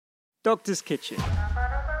Doctor's Kitchen.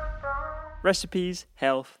 Recipes,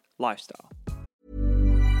 health, lifestyle.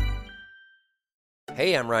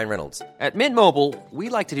 Hey, I'm Ryan Reynolds. At Mint Mobile, we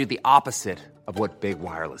like to do the opposite of what Big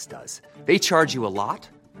Wireless does. They charge you a lot,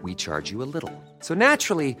 we charge you a little. So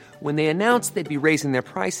naturally, when they announced they'd be raising their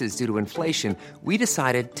prices due to inflation, we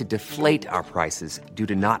decided to deflate our prices due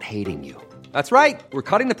to not hating you. That's right. We're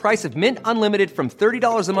cutting the price of Mint Unlimited from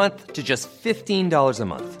 $30 a month to just $15 a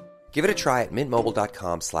month. Give it a try at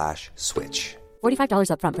mintmobile.com/switch. $45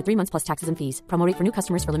 up front for 3 months plus taxes and fees. Promo rate for new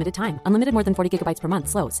customers for limited time. Unlimited more than 40 gigabytes per month.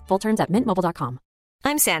 Slows full terms at mintmobile.com.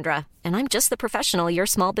 I'm Sandra, and I'm just the professional your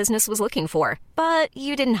small business was looking for. But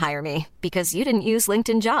you didn't hire me because you didn't use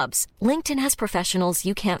LinkedIn Jobs. LinkedIn has professionals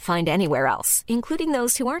you can't find anywhere else, including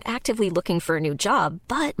those who aren't actively looking for a new job,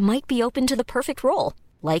 but might be open to the perfect role,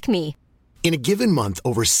 like me. In a given month,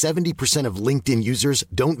 over 70% of LinkedIn users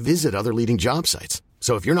don't visit other leading job sites.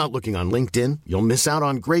 So if you're not looking on LinkedIn, you'll miss out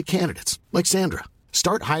on great candidates like Sandra.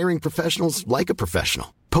 Start hiring professionals like a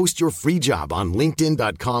professional. Post your free job on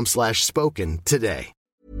linkedin.com/spoken today.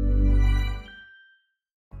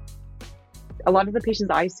 A lot of the patients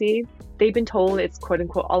I see, they've been told it's quote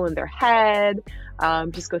unquote all in their head.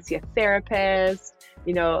 Just go see a therapist.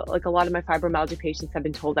 You know, like a lot of my fibromyalgia patients have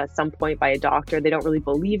been told at some point by a doctor, they don't really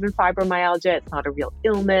believe in fibromyalgia. It's not a real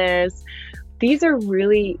illness. These are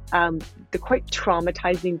really the quite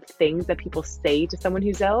traumatizing things that people say to someone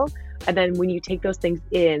who's ill. And then when you take those things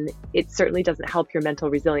in, it certainly doesn't help your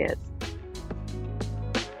mental resilience.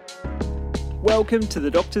 Welcome to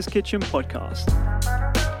the Doctor's Kitchen podcast.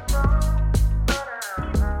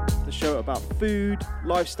 The show about food,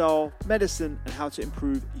 lifestyle, medicine, and how to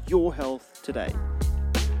improve your health today.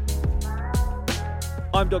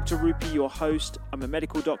 I'm Dr. Rupi, your host. I'm a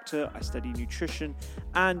medical doctor, I study nutrition,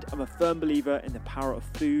 and I'm a firm believer in the power of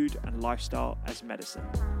food and lifestyle as medicine.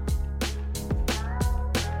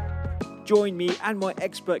 Join me and my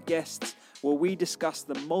expert guests where we discuss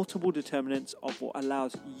the multiple determinants of what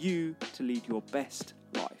allows you to lead your best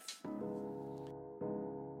life.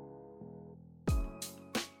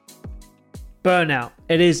 Burnout.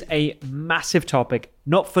 It is a massive topic,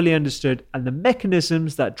 not fully understood, and the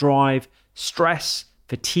mechanisms that drive stress,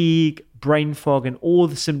 fatigue, brain fog, and all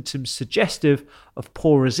the symptoms suggestive of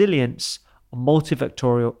poor resilience are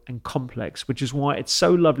multifactorial and complex, which is why it's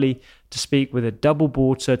so lovely to speak with a double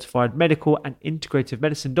board certified medical and integrative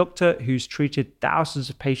medicine doctor who's treated thousands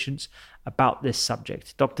of patients about this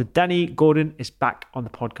subject. Dr. Dani Gordon is back on the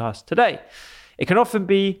podcast today. It can often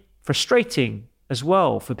be frustrating as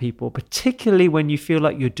well for people, particularly when you feel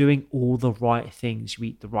like you're doing all the right things. You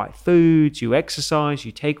eat the right foods, you exercise,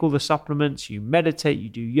 you take all the supplements, you meditate, you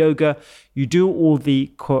do yoga, you do all the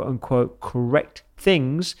quote unquote correct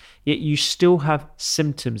things, yet you still have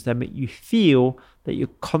symptoms that make you feel that you're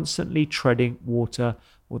constantly treading water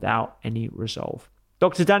without any resolve.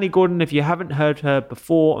 Dr. Dani Gordon, if you haven't heard her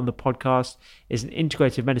before on the podcast, is an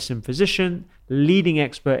integrative medicine physician, leading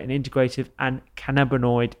expert in integrative and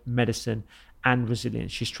cannabinoid medicine and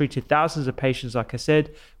resilience. She's treated thousands of patients, like I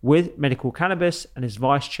said, with medical cannabis and is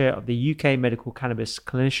vice chair of the UK Medical Cannabis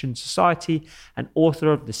Clinician Society and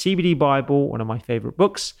author of the CBD Bible, one of my favorite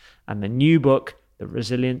books, and the new book, The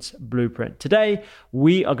Resilience Blueprint. Today,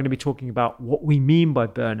 we are going to be talking about what we mean by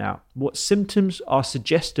burnout, what symptoms are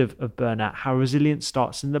suggestive of burnout, how resilience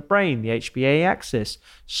starts in the brain, the HPA axis,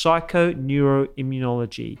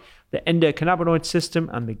 psychoneuroimmunology, the endocannabinoid system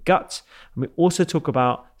and the gut. And we also talk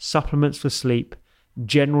about supplements for sleep,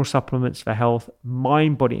 general supplements for health,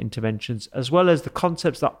 mind-body interventions, as well as the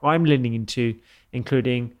concepts that I'm leaning into,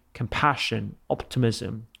 including compassion,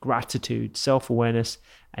 optimism, gratitude, self-awareness,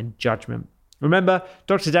 and judgment. Remember,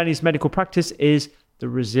 Dr. Dani's medical practice is the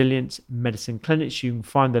Resilience Medicine Clinic. You can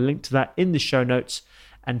find the link to that in the show notes.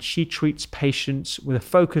 And she treats patients with a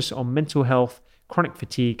focus on mental health, chronic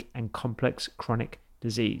fatigue, and complex chronic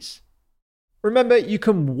disease. Remember, you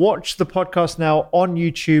can watch the podcast now on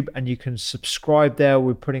YouTube and you can subscribe there.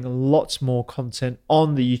 We're putting lots more content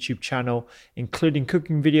on the YouTube channel, including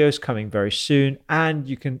cooking videos coming very soon. And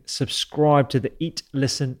you can subscribe to the Eat,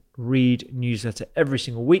 Listen, Read newsletter every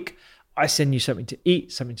single week. I send you something to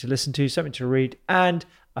eat, something to listen to, something to read, and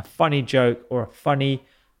a funny joke or a funny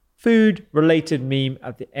food-related meme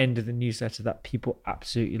at the end of the newsletter that people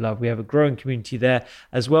absolutely love. We have a growing community there,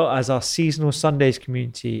 as well as our Seasonal Sundays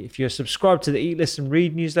community. If you're subscribed to the Eat, Listen,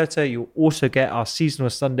 Read newsletter, you'll also get our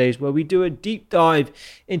Seasonal Sundays, where we do a deep dive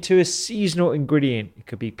into a seasonal ingredient. It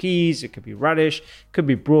could be peas, it could be radish, it could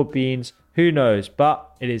be broad beans, who knows,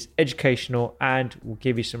 but it is educational and we'll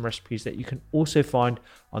give you some recipes that you can also find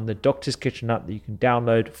on the Doctor's Kitchen app that you can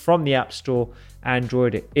download from the App Store.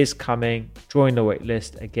 Android, it is coming. Join the wait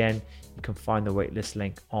list. Again, you You can find the waitlist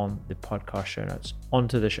link on the podcast show notes. On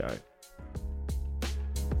to the show.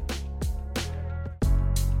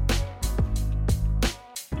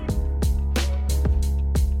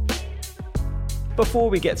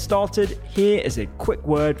 Before we get started, here is a quick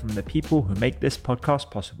word from the people who make this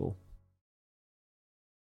podcast possible.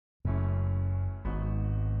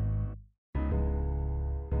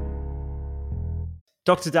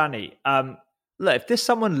 Dr. Dani, look, if there's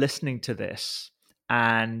someone listening to this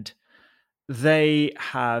and they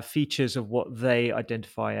have features of what they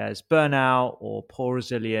identify as burnout or poor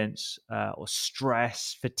resilience or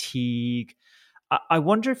stress, fatigue, I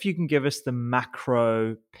wonder if you can give us the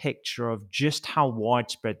macro picture of just how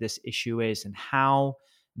widespread this issue is and how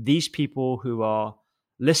these people who are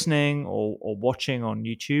listening or watching on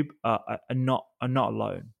YouTube are not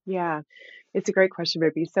alone. Yeah, it's a great question,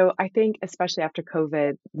 Ruby. So I think especially after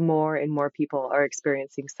COVID, more and more people are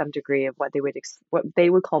experiencing some degree of what they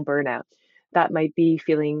would call burnout. That might be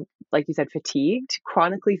feeling, like you said, fatigued,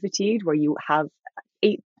 chronically fatigued, where you have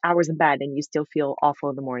 8 hours in bed and you still feel awful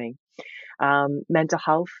in the morning. Mental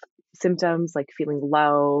health symptoms like feeling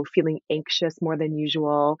low, feeling anxious more than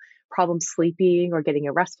usual, problems sleeping or getting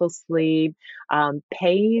a restful sleep,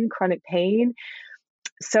 pain, chronic pain.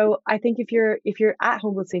 So I think if you're at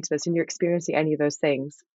home listening to this and you're experiencing any of those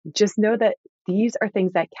things, just know that these are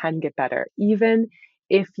things that can get better, even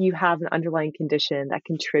if you have an underlying condition that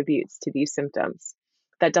contributes to these symptoms.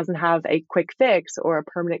 That doesn't have a quick fix or a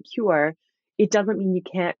permanent cure. It doesn't mean you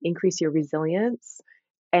can't increase your resilience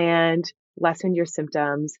and lessen your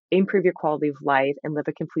symptoms, improve your quality of life, and live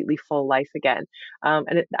a completely full life again.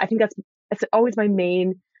 I think that's always my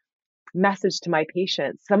main message to my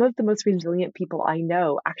patients. Some of the most resilient people I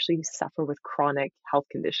know actually suffer with chronic health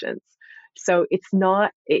conditions. So it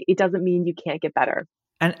doesn't mean you can't get better.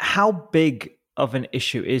 And how big of an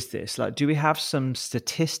issue is this? Like, do we have some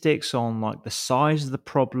statistics on like the size of the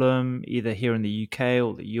problem, either here in the UK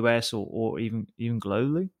or the US or even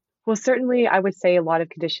globally? Well, certainly I would say a lot of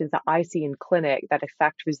conditions that I see in clinic that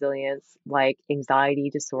affect resilience, like anxiety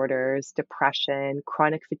disorders, depression,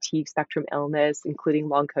 chronic fatigue spectrum illness, including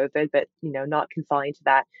long COVID, but not confined to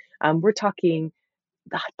that. We're talking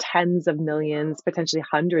tens of millions, potentially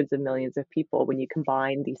hundreds of millions of people when you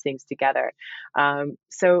combine these things together.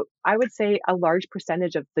 So I would say a large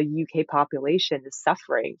percentage of the UK population is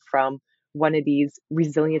suffering from one of these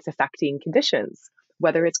resilience affecting conditions,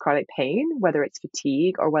 whether it's chronic pain, whether it's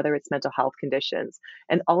fatigue, or whether it's mental health conditions.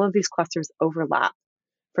 And all of these clusters overlap.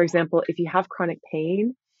 For example, if you have chronic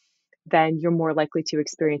pain, then you're more likely to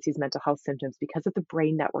experience these mental health symptoms because of the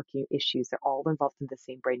brain networking issues. They're all involved in the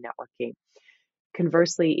same brain networking.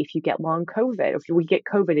 Conversely, if you get long COVID, if we get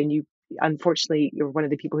COVID and unfortunately, you're one of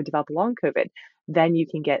the people who develop long COVID, then you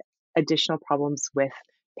can get additional problems with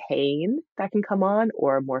pain that can come on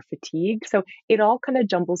or more fatigue. So it all kind of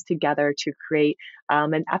jumbles together to create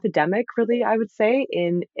an epidemic, really, I would say,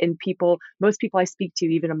 in people. Most people I speak to,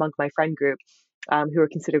 even among my friend group, who are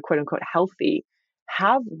considered quote unquote healthy,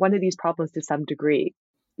 have one of these problems to some degree,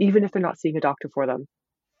 even if they're not seeing a doctor for them.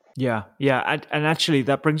 Yeah. And actually,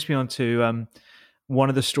 that brings me on to one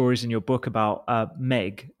of the stories in your book about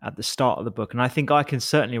Meg at the start of the book. And I think I can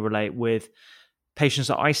certainly relate with patients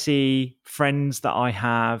that I see, friends that I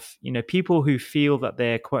have, people who feel that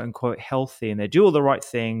they're quote unquote healthy and they do all the right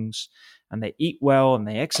things and they eat well and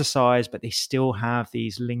they exercise, but they still have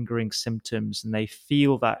these lingering symptoms and they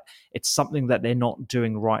feel that it's something that they're not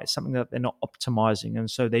doing right, something that they're not optimizing.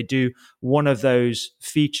 And so they do one of those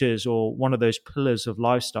features or one of those pillars of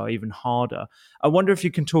lifestyle even harder. I wonder if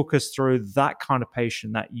you can talk us through that kind of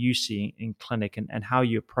patient that you see in clinic and how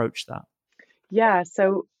you approach that. Yeah,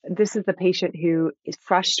 so this is the patient who is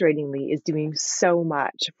frustratingly is doing so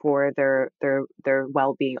much for their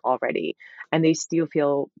well-being already, and they still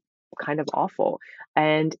feel kind of awful.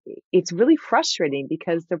 And it's really frustrating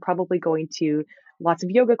because they're probably going to lots of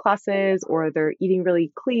yoga classes, or they're eating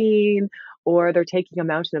really clean, or they're taking a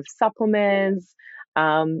mountain of supplements.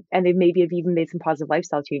 And they maybe have even made some positive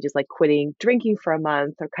lifestyle changes like quitting drinking for a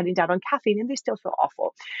month or cutting down on caffeine, and they still feel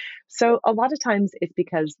awful. So a lot of times it's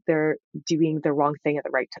because they're doing the wrong thing at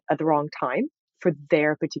the wrong time for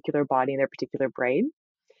their particular body and their particular brain.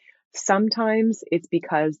 Sometimes it's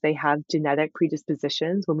because they have genetic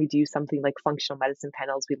predispositions. When we do something like functional medicine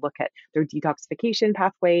panels, we look at their detoxification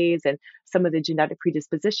pathways and some of the genetic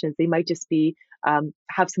predispositions. They might just be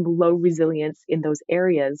have some low resilience in those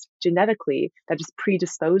areas genetically that just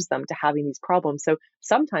predispose them to having these problems. So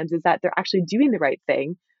sometimes it's that they're actually doing the right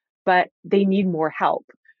thing, but they need more help.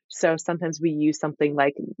 So sometimes we use something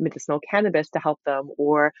like medicinal cannabis to help them,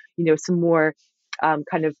 or some more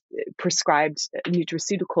kind of prescribed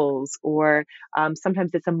nutraceuticals, or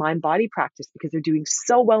sometimes it's a mind-body practice because they're doing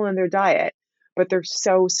so well in their diet, but they're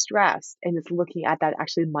so stressed. And it's looking at that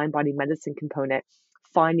actually mind-body medicine component,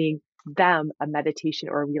 finding them a meditation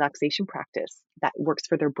or a relaxation practice that works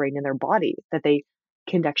for their brain and their body that they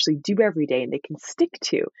can actually do every day and they can stick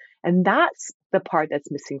to. And that's the part that's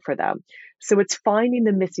missing for them. So it's finding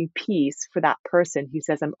the missing piece for that person who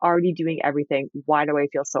says, I'm already doing everything. Why do I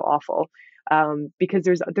feel so awful? Because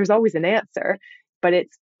there's always an answer, but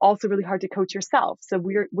it's also really hard to coach yourself. So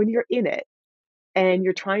when you're in it and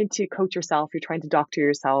you're trying to coach yourself, you're trying to doctor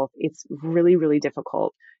yourself, it's really, really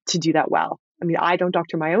difficult to do that well. I mean, I don't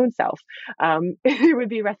doctor my own self. It would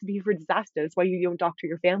be a recipe for disaster. That's why you don't doctor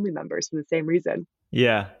your family members for the same reason.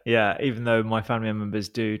 Yeah, yeah. Even though my family members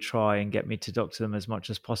do try and get me to doctor them as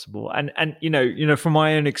much as possible, and from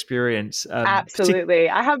my own experience, absolutely,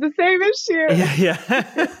 I have the same issue.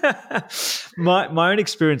 Yeah. my own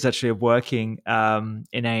experience actually of working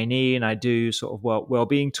in A&E, and I do sort of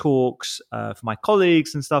well-being talks for my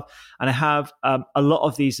colleagues and stuff, and I have a lot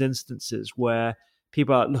of these instances where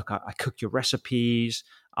people are, look, I cook your recipes.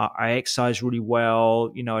 I exercise really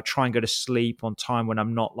well. I try and go to sleep on time when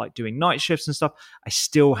I'm not like doing night shifts and stuff. I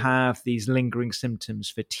still have these lingering symptoms,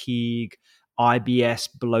 fatigue, IBS,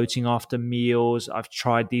 bloating after meals. I've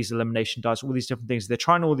tried these elimination diets, all these different things. They're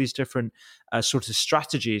trying all these different sorts of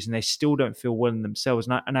strategies, and they still don't feel well in themselves.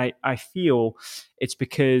 And I feel it's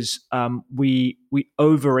because we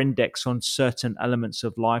over-index on certain elements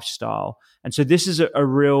of lifestyle. And so this is a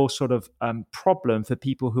real sort of problem for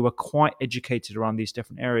people who are quite educated around these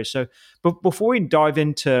different areas. So but before we dive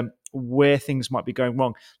into where things might be going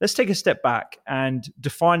wrong, let's take a step back and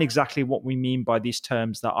define exactly what we mean by these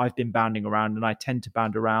terms that I've been bounding around, and I tend to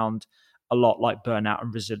bound around a lot, like burnout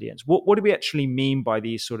and resilience. What do we actually mean by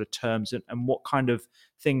these sort of terms, and what kind of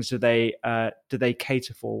things do they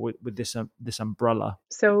cater for with this umbrella?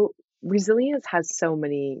 So resilience has so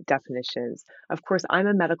many definitions. Of course, I'm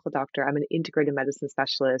a medical doctor. I'm an integrated medicine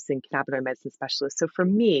specialist and cannabinoid medicine specialist. So for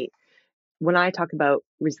me, when I talk about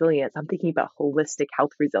resilience, I'm thinking about holistic health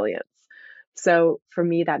resilience. So for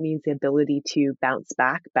me, that means the ability to bounce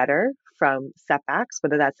back better from setbacks,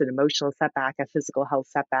 whether that's an emotional setback, a physical health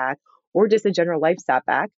setback, or just a general life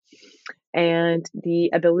setback, and the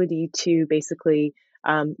ability to basically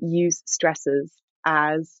use stresses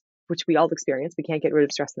which we all experience, we can't get rid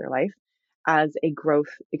of stress in our life, as a growth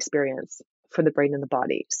experience for the brain and the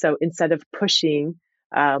body. So instead of pushing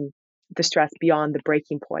the stress beyond the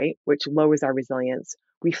breaking point, which lowers our resilience,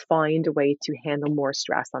 we find a way to handle more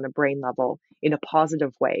stress on a brain level in a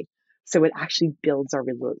positive way. So it actually builds our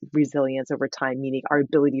resilience over time, meaning our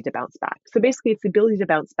ability to bounce back. So basically, it's the ability to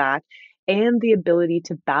bounce back and the ability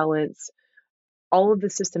to balance all of the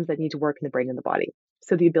systems that need to work in the brain and the body.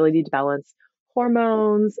 So the ability to balance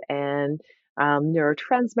hormones and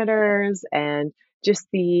neurotransmitters, and just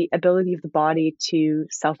the ability of the body to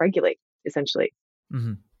self-regulate, essentially.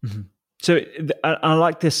 Mm-hmm. Mm-hmm. So I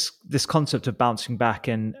like this concept of bouncing back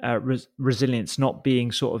and resilience not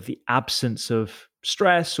being sort of the absence of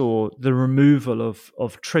stress or the removal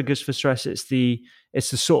of triggers for stress. It's the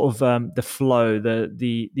sort of the flow,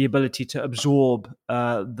 the ability to absorb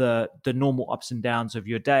the normal ups and downs of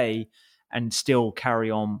your day and still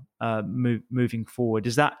carry on moving forward.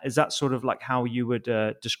 Is that sort of like how you would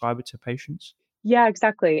describe it to patients? Yeah,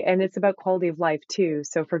 exactly. And it's about quality of life too.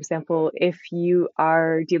 So for example, if you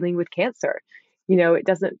are dealing with cancer, it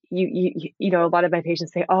doesn't, a lot of my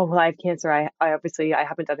patients say, oh, well, I have cancer. I obviously, I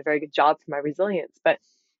haven't done a very good job for my resilience, but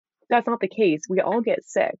that's not the case. We all get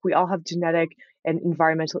sick. We all have genetic and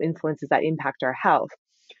environmental influences that impact our health.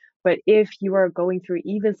 But if you are going through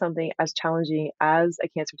even something as challenging as a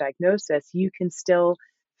cancer diagnosis, you can still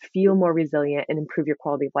feel more resilient and improve your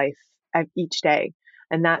quality of life each day.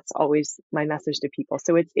 And that's always my message to people.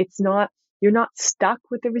 So it's not, you're not stuck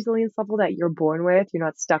with the resilience level that you're born with. You're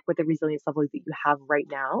not stuck with the resilience level that you have right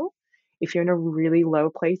now. If you're in a really low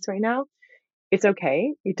place right now, it's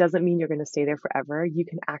okay. It doesn't mean you're going to stay there forever. You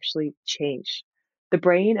can actually change. The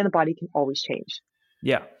brain and the body can always change.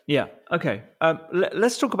 Yeah. Yeah. Okay.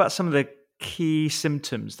 Let's talk about some of the key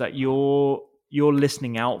symptoms that you're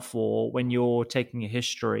listening out for when you're taking a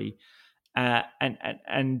history,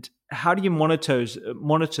 and how do you monitor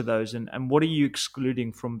those, and what are you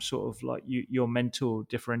excluding from sort of like your mental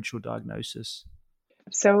differential diagnosis?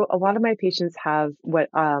 So a lot of my patients have what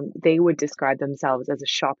they would describe themselves as a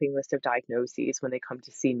shopping list of diagnoses when they come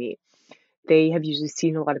to see me. They have usually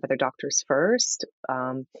seen a lot of other doctors first.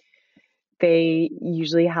 They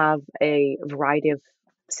usually have a variety of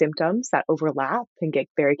symptoms that overlap and get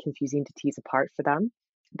very confusing to tease apart for them.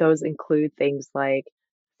 Those include things like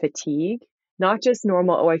fatigue, Not just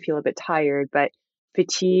normal, oh, I feel a bit tired, but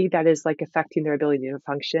fatigue that is like affecting their ability to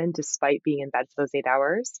function despite being in bed for those 8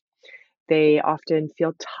 hours. They often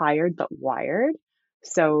feel tired but wired.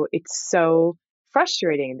 So it's so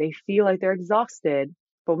frustrating. They feel like they're exhausted,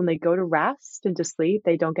 but when they go to rest and to sleep,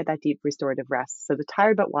 they don't get that deep restorative rest. So the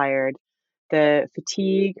tired but wired, the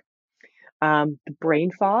fatigue, the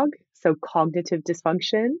brain fog, so cognitive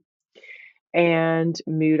dysfunction, and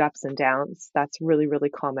mood ups and downs. That's really, really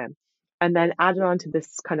common. And then added on to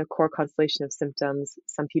this kind of core constellation of symptoms,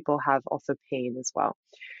 some people have also pain as well.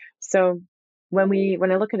 So when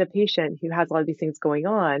I look at a patient who has a lot of these things going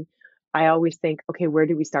on, I always think, okay, where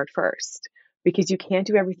do we start first? Because you can't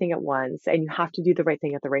do everything at once and you have to do the right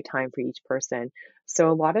thing at the right time for each person.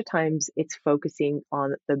 So a lot of times it's focusing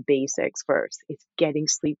on the basics first. It's getting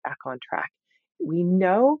sleep back on track. We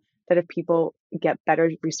know that if people get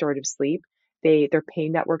better restorative sleep, their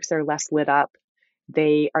pain networks are less lit up,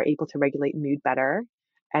 they are able to regulate mood better,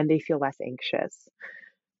 and they feel less anxious.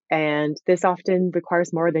 And this often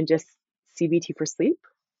requires more than just CBT for sleep,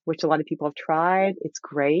 which a lot of people have tried. It's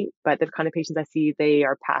great, but the kind of patients I see, they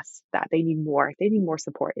are past that. They need more. They need more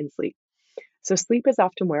support in sleep. So sleep is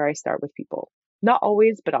often where I start with people. Not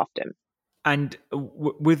always, but often. And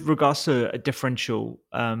with regards to a differential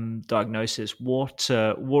diagnosis, what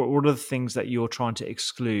are the things that you're trying to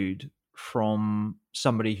exclude from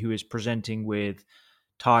somebody who is presenting with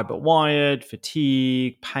tired but wired,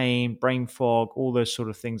 fatigue, pain, brain fog, all those sort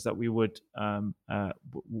of things that we would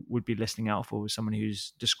be listening out for with someone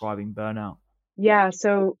who's describing burnout? Yeah,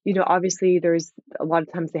 so, obviously there's a lot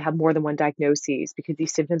of times they have more than one diagnosis because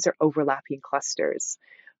these symptoms are overlapping clusters.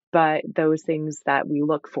 But those things that we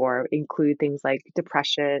look for include things like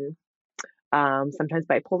depression, sometimes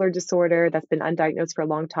bipolar disorder that's been undiagnosed for a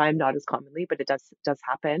long time, not as commonly, but it does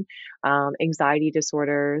happen. Anxiety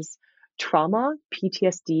disorders, trauma,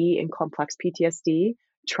 PTSD, and complex PTSD.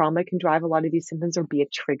 Trauma can drive a lot of these symptoms or be a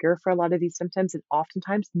trigger for a lot of these symptoms, and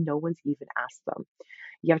oftentimes no one's even asked them.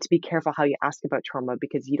 You have to be careful how you ask about trauma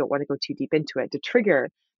because you don't want to go too deep into it to trigger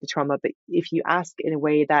the trauma. But if you ask in a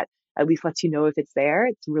way that at least lets you know if it's there,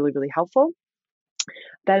 it's really, really helpful.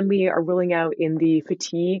 Then we are ruling out in the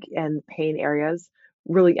fatigue and pain areas,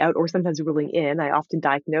 ruling out or sometimes ruling in. I often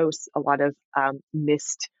diagnose a lot of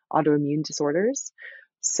missed autoimmune disorders.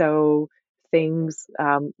 So things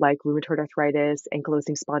like rheumatoid arthritis,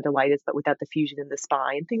 ankylosing spondylitis, but without the fusion in the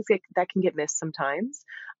spine, things that can get missed sometimes.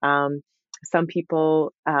 Some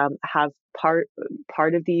people have part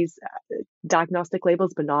of these diagnostic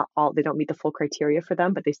labels, but not all. They don't meet the full criteria for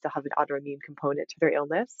them, but they still have an autoimmune component to their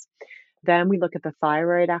illness. Then we look at the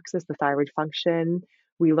thyroid axis, the thyroid function.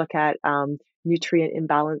 We look at nutrient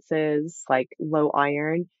imbalances like low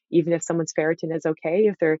iron. Even if someone's ferritin is okay,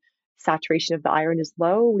 if their saturation of the iron is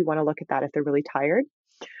low, we want to look at that if they're really tired.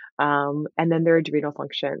 And then their adrenal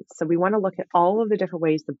function. So we want to look at all of the different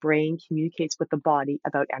ways the brain communicates with the body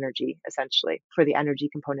about energy, essentially, for the energy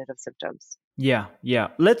component of symptoms. Yeah.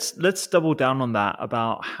 Let's double down on that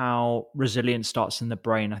about how resilience starts in the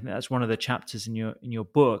brain. I think that's one of the chapters in your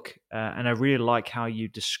book, and I really like how you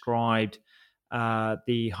described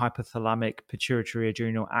the hypothalamic pituitary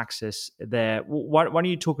adrenal axis there. Why don't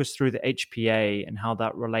you talk us through the HPA and how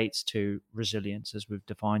that relates to resilience as we've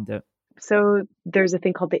defined it? So there's a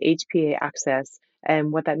thing called the HPA axis.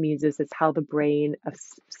 And what that means is it's how the brain, a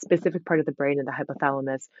specific part of the brain in the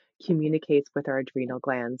hypothalamus, communicates with our adrenal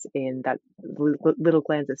glands in that little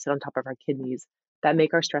glands that sit on top of our kidneys that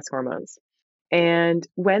make our stress hormones. And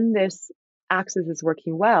when this axis is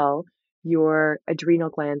working well, your adrenal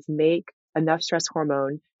glands make enough stress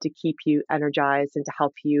hormone to keep you energized and to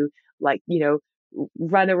help you,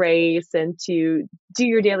 run a race and to do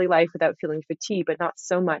your daily life without feeling fatigued, but not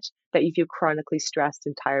so much that you feel chronically stressed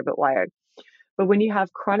and tired but wired. But when you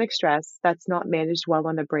have chronic stress that's not managed well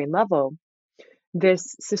on a brain level,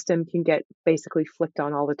 this system can get basically flicked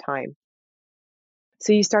on all the time.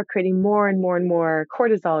 So you start creating more and more and more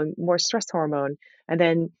cortisol and more stress hormone, and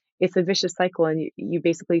then it's a vicious cycle, and you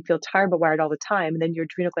basically feel tired but wired all the time, and then your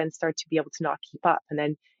adrenal glands start to be able to not keep up, and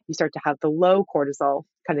then you start to have the low cortisol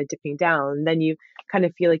kind of dipping down, and then you kind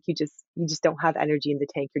of feel like you just don't have energy in the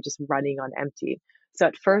tank. You're just running on empty. So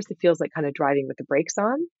at first it feels like kind of driving with the brakes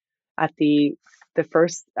on at the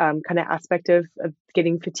first kind of aspect of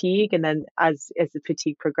getting fatigue, and then as the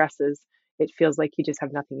fatigue progresses, it feels like you just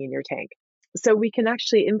have nothing in your tank. So we can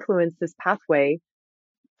actually influence this pathway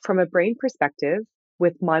from a brain perspective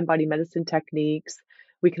with mind-body medicine techniques.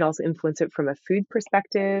 We can also influence it from a food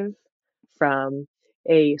perspective, from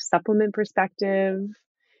a supplement perspective,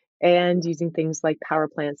 and using things like power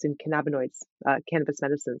plants and cannabinoids, cannabis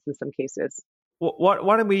medicines in some cases.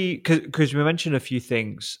 Why don't we, because we mentioned a few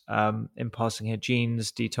things in passing here,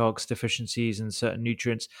 genes, detox, deficiencies, and certain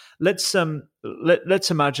nutrients. Let's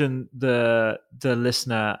imagine the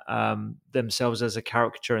listener themselves as a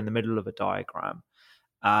caricature in the middle of a diagram,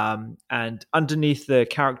 and underneath the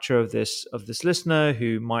character of this listener,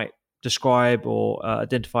 who might describe or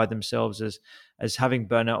identify themselves as having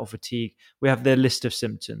burnout or fatigue, we have their list of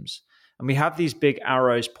symptoms. And we have these big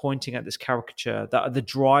arrows pointing at this caricature that are the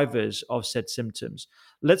drivers of said symptoms.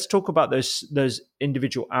 Let's talk about those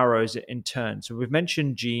individual arrows in turn. So we've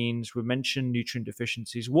mentioned genes, we've mentioned nutrient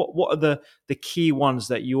deficiencies. What are the key ones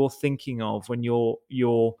that you're thinking of when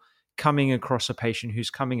you're coming across a patient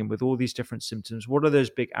who's coming in with all these different symptoms? What are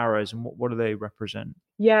those big arrows, and what do they represent?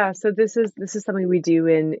 Yeah, so this is something we do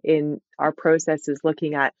in our processes,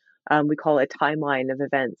 looking at we call it a timeline of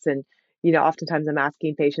events. And oftentimes I'm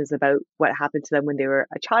asking patients about what happened to them when they were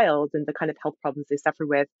a child and the kind of health problems they suffered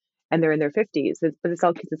with, and they're in their 50s. But it's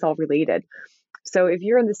all because it's all related. So if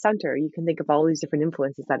you're in the center, you can think of all these different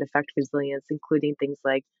influences that affect resilience, including things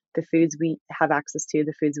like the foods we have access to,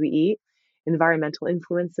 the foods we eat, environmental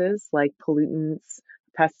influences like pollutants,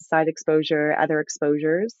 pesticide exposure, other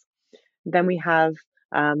exposures. Then we have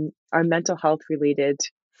our mental health related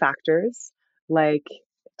factors, like,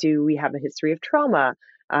 do we have a history of trauma?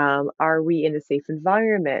 Are we in a safe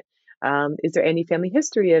environment? Is there any family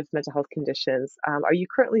history of mental health conditions? Are you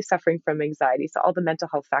currently suffering from anxiety? So all the mental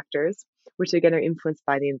health factors, which again are influenced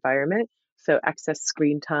by the environment. So excess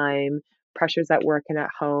screen time, pressures at work and at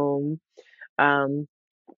home,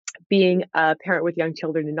 being a parent with young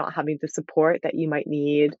children and not having the support that you might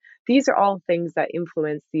need. These are all things that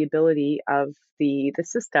influence the ability of the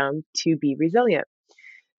system to be resilient.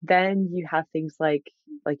 Then you have things like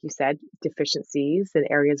you said, deficiencies in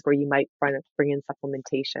areas where you might bring in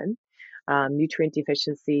supplementation, nutrient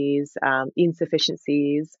deficiencies,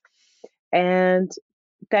 insufficiencies. And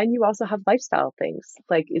then you also have lifestyle things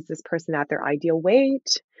like, is this person at their ideal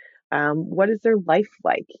weight? What is their life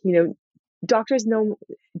like? Doctors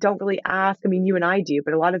don't really ask. I mean, you and I do,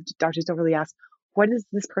 but a lot of doctors don't really ask, what is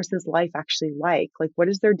this person's life actually like? Like, what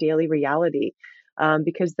is their daily reality?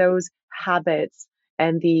 Because those habits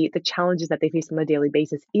and the challenges that they face on a daily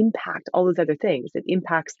basis impact all those other things. It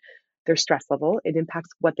impacts their stress level. It impacts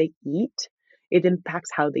what they eat. It impacts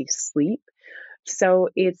how they sleep. So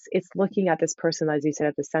it's looking at this person, as you said,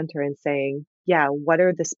 at the center and saying, yeah, what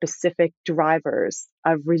are the specific drivers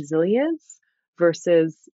of resilience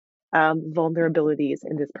versus vulnerabilities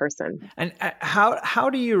in this person? And how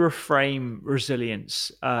do you reframe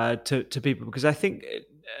resilience to people? Because I think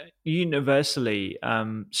universally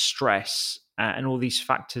stress and all these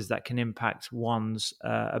factors that can impact one's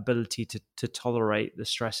ability to tolerate the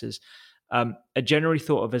stresses are generally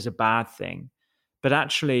thought of as a bad thing. But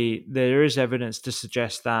actually, there is evidence to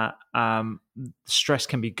suggest that stress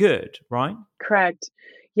can be good, right? Correct.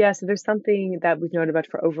 Yeah, so there's something that we've known about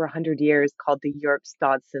for over 100 years called the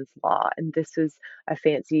Yerkes-Dodson's law. And this is a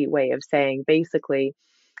fancy way of saying, basically,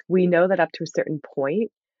 we know that up to a certain point,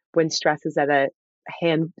 when stress is at a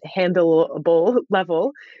handleable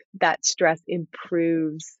level, that stress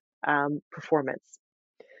improves performance.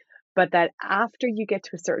 But that after you get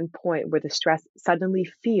to a certain point where the stress suddenly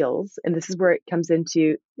feels, and this is where it comes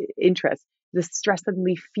into interest, the stress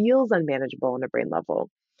suddenly feels unmanageable on a brain level,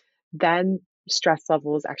 then stress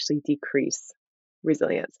levels actually decrease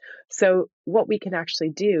resilience. So what we can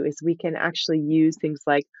actually do is we can actually use things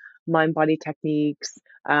like mind-body techniques,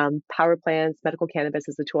 power plants, medical cannabis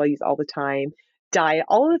is a tool I use all the time, diet,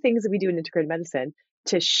 all of the things that we do in integrated medicine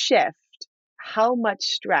to shift how much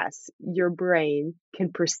stress your brain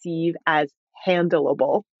can perceive as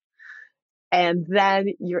handleable. And then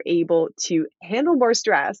you're able to handle more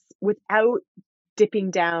stress without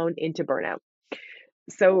dipping down into burnout.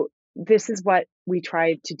 So this is what we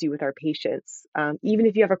try to do with our patients. Even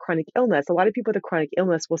if you have a chronic illness, a lot of people with a chronic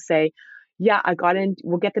illness will say, yeah,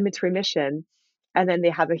 we'll get them into remission. And then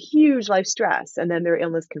they have a huge life stress and then their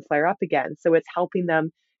illness can flare up again. So it's helping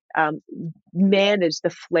them manage the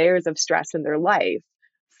flares of stress in their life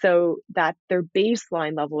so that their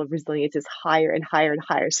baseline level of resilience is higher and higher and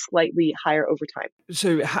higher, slightly higher over time.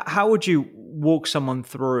 So how would you walk someone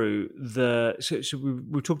through so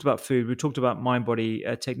we talked about food, we talked about mind-body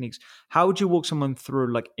techniques. How would you walk someone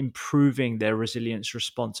through like improving their resilience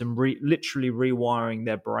response and literally rewiring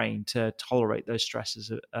their brain to tolerate those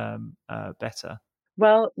stresses better?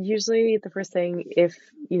 Well, usually the first thing, if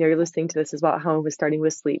you're listening to this as well at home, is starting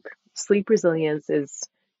with sleep. Sleep resilience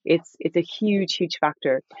it's a huge, huge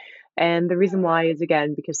factor. And the reason why is,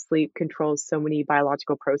 again, because sleep controls so many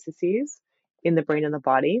biological processes in the brain and the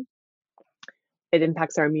body. It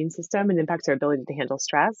impacts our immune system and impacts our ability to handle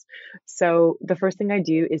stress. So the first thing I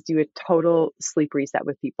do is do a total sleep reset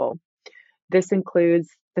with people. This includes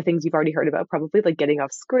the things you've already heard about, probably like getting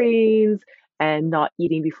off screens and not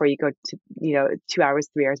eating before you go to, 2 hours,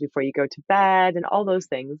 3 hours before you go to bed, and all those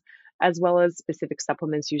things, as well as specific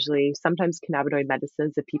supplements, usually sometimes cannabinoid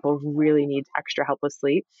medicines if people really need extra help with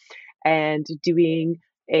sleep, and doing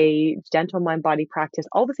a gentle mind body practice,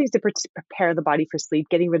 all the things to prepare the body for sleep,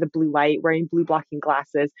 getting rid of blue light, wearing blue blocking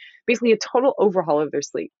glasses, basically a total overhaul of their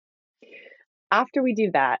sleep. After we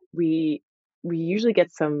do that, we usually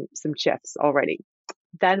get some shifts already.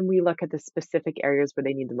 Then we look at the specific areas where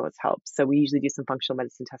they need the most help. So we usually do some functional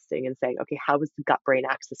medicine testing and saying, okay, how is the gut-brain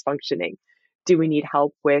axis functioning? Do we need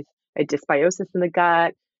help with a dysbiosis in the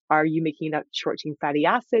gut? Are you making enough short-chain fatty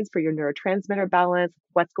acids for your neurotransmitter balance?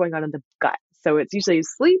 What's going on in the gut? So it's usually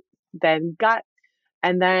sleep, then gut,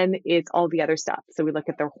 and then it's all the other stuff. So we look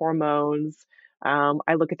at their hormones.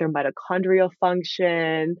 I look at their mitochondrial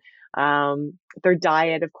function, their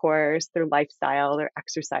diet, of course, their lifestyle, their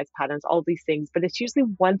exercise patterns, all these things. But it's usually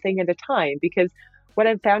one thing at a time, because what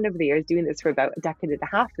I've found over the years, doing this for about a decade and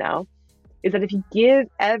a half now, is that if you give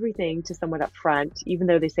everything to someone up front, even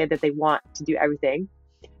though they say that they want to do everything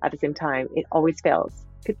at the same time, it always fails.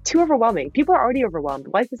 It's too overwhelming. People are already overwhelmed.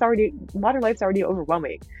 Modern life's already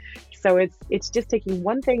overwhelming. So it's just taking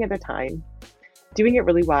one thing at a time, doing it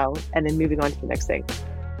really well, and then moving on to the next thing.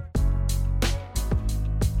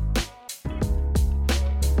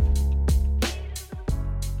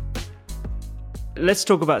 Let's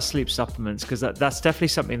talk about sleep supplements, because that's definitely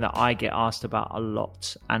something that I get asked about a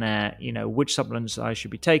lot. And, which supplements I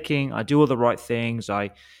should be taking. I do all the right things.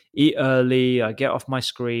 I eat early. I get off my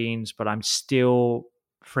screens, but I'm still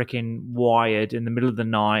freaking wired in the middle of the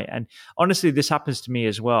night. And honestly, this happens to me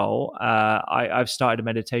as well. I've started a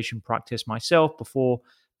meditation practice myself before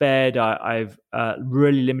bed. I've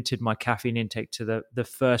really limited my caffeine intake to the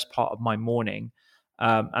first part of my morning.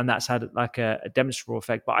 And that's had like a demonstrable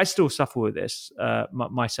effect. But I still suffer with this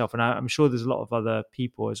myself. And I'm sure there's a lot of other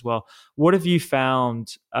people as well. What have you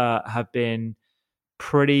found have been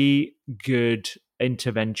pretty good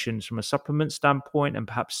interventions from a supplement standpoint, and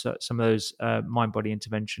perhaps some of those mind-body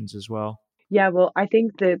interventions as well? Yeah, well, I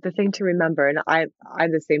think the thing to remember, and I'm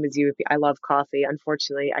the same as you. I love coffee.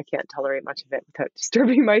 Unfortunately, I can't tolerate much of it without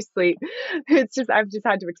disturbing my sleep. I've just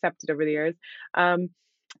had to accept it over the years.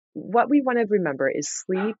 What we want to remember is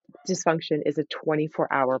sleep dysfunction is a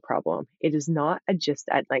 24-hour problem. It is not a just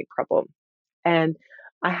at night problem. And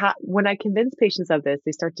when I convince patients of this,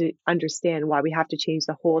 they start to understand why we have to change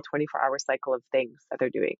the whole 24-hour cycle of things that they're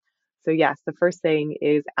doing. So yes, the first thing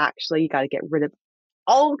is actually you got to get rid of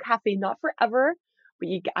all caffeine, not forever, but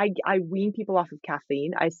I wean people off of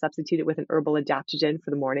caffeine. I substitute it with an herbal adaptogen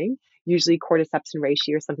for the morning, usually cordycepsin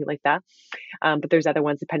reishi or something like that. But there's other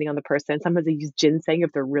ones depending on the person. Sometimes I use ginseng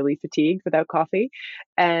if they're really fatigued without coffee.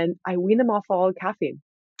 And I wean them off all caffeine.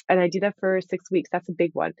 And I do that for 6 weeks. That's a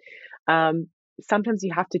big one. Sometimes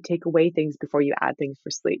you have to take away things before you add things for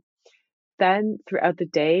sleep. Then throughout the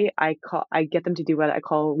day, I get them to do what I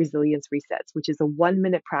call resilience resets, which is a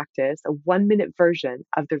 1-minute practice, a 1-minute version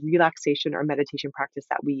of the relaxation or meditation practice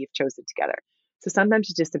that we've chosen together. So sometimes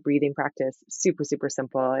it's just a breathing practice, super, super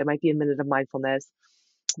simple. It might be a minute of mindfulness,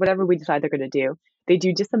 whatever we decide they're going to do. They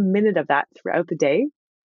do just a minute of that throughout the day,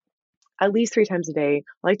 at least 3 times a day.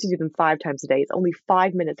 I like to do them 5 times a day. It's only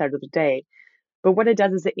 5 minutes out of the day. But what it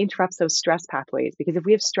does is it interrupts those stress pathways, because if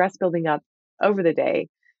we have stress building up over the day,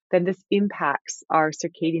 then this impacts our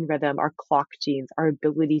circadian rhythm, our clock genes, our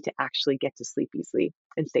ability to actually get to sleep easily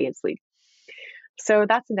and stay in sleep. So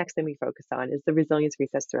that's the next thing we focus on, is the resilience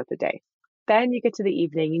resets throughout the day. Then you get to the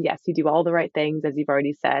evening, and yes, you do all the right things, as you've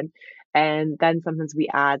already said. And then sometimes we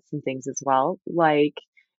add some things as well, like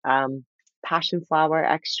passion flower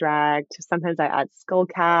extract. Sometimes I add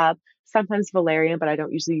skullcap, sometimes valerian, but I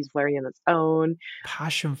don't usually use valerian on its own.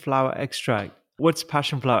 Passion flower extract. What's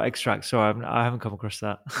passion flower extract? Sorry, I haven't come across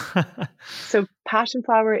that. So passion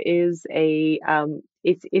flower is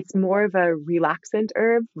it's more of a relaxant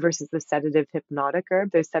herb versus the sedative hypnotic herb.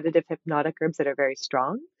 There's sedative hypnotic herbs that are very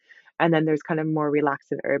strong, and then there's kind of more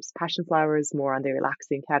relaxant herbs. Passion flower is more on the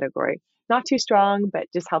relaxing category. Not too strong, but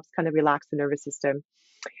just helps kind of relax the nervous system.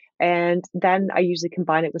 And then I usually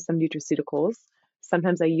combine it with some nutraceuticals.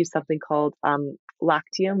 Sometimes I use something called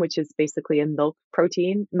lactium, which is basically a milk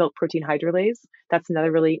protein hydrolase. That's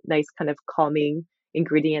another really nice kind of calming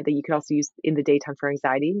ingredient that you could also use in the daytime for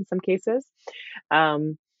anxiety in some cases.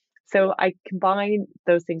 So I combine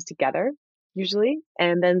those things together usually,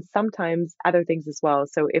 and then sometimes other things as well.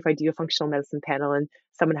 So if I do a functional medicine panel and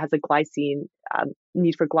someone has a glycine,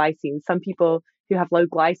 need for glycine, some people who have low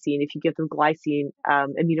glycine, if you give them glycine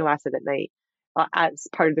amino acid at night as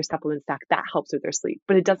part of their supplement stack, that helps with their sleep.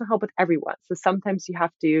 But it doesn't help with everyone. So sometimes you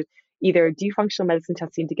have to either do functional medicine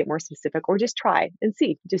testing to get more specific, or just try and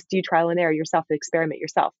see. Just do trial and error yourself, experiment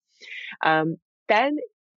yourself. Then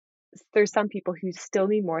there's some people who still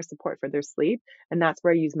need more support for their sleep, and that's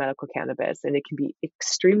where I use medical cannabis, and it can be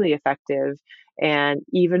extremely effective and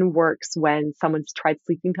even works when someone's tried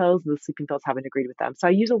sleeping pills and the sleeping pills haven't agreed with them. So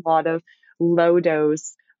I use a lot of low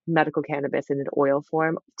dose medical cannabis in an oil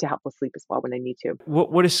form to help with sleep as well when I need to.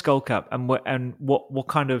 What is skullcap, and what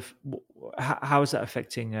kind of how is that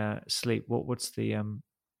affecting sleep? What's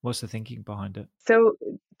the thinking behind it? So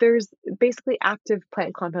there's basically active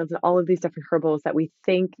plant compounds in all of these different herbals that we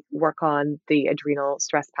think work on the adrenal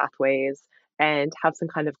stress pathways and have some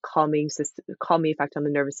kind of calming effect on the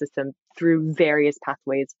nervous system through various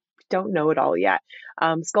pathways. We don't know it all yet.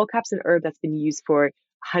 Skullcap's an herb that's been used for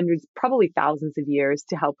hundreds, probably thousands of years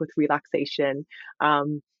to help with relaxation.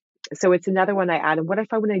 So it's another one I add. And what I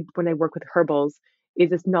find when I work with herbals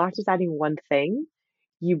is it's not just adding one thing.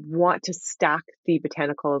 You want to stack the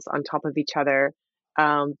botanicals on top of each other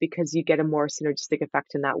because you get a more synergistic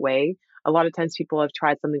effect in that way. A lot of times people have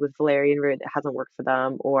tried something with valerian root that hasn't worked for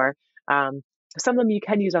them, or some of them you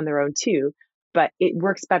can use on their own too, but it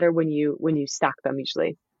works better when you stack them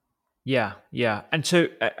usually. Yeah. And so,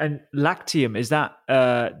 and lactium, is that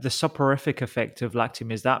the soporific effect of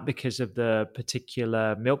lactium? Is that because of the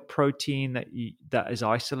particular milk protein that is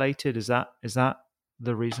isolated? Is that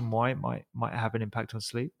the reason why it might have an impact on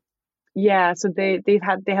sleep? Yeah, so they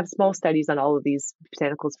have small studies on all of these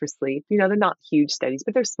botanicals for sleep. They're not huge studies,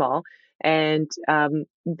 but they're small, and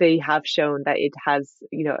they have shown that it has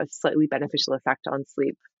a slightly beneficial effect on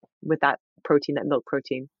sleep with that protein, that milk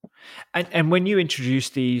protein. And when you introduce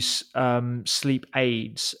these sleep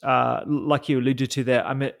aids, like you alluded to there,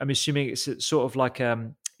 I'm assuming it's sort of like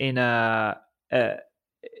in a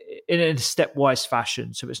stepwise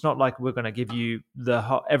fashion. So it's not like we're going to give you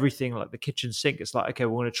everything like the kitchen sink. It's like, okay,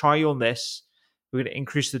 we're going to try you on this. We're going to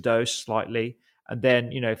increase the dose slightly, and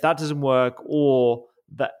then if that doesn't work or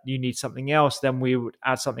that you need something else, then we would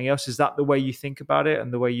add something else. Is that the way you think about it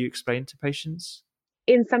and the way you explain to patients?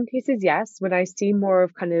 In some cases, yes. When I see more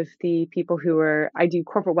of kind of the people I do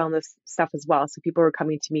corporate wellness stuff as well. So people are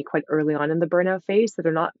coming to me quite early on in the burnout phase that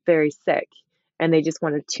are not very sick and they just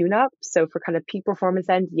want to tune up. So for kind of peak performance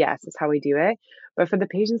end, yes, that's how we do it. But for the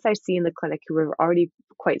patients I see in the clinic who are already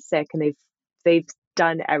quite sick and they've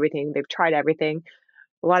done everything, they've tried everything,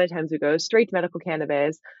 a lot of times we go straight to medical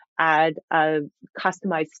cannabis, add a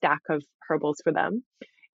customized stack of herbals for them.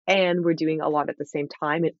 And we're doing a lot at the same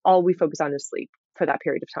time. And all we focus on is sleep for that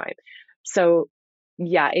period of time. So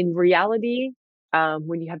yeah, in reality,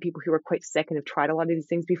 when you have people who are quite sick and have tried a lot of these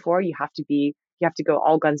things before, you have to go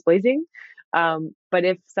all guns blazing. But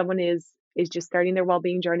if someone is just starting their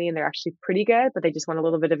well-being journey and they're actually pretty good, but they just want a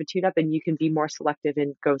little bit of a tune-up, then you can be more selective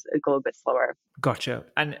and go a bit slower. Gotcha.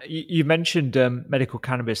 And you mentioned medical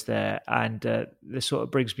cannabis there, and this sort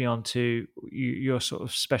of brings me on to your sort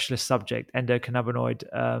of specialist subject, endocannabinoid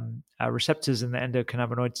receptors in the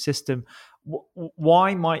endocannabinoid system.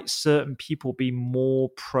 Why might certain people be more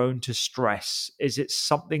prone to stress? Is it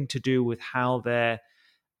something to do with how their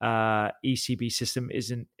ECS system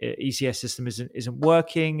isn't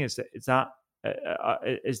working? Is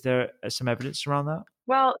there some evidence around that?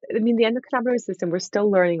 Well, I mean, the endocannabinoid system, we're still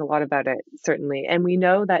learning a lot about it, certainly. And we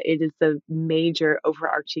know that it is the major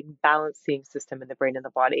overarching balancing system in the brain and the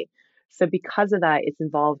body. So because of that, it's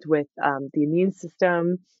involved with the immune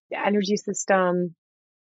system, the energy system,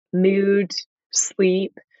 mood,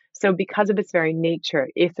 sleep. So because of its very nature,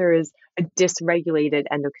 if there is a dysregulated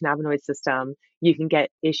endocannabinoid system, you can get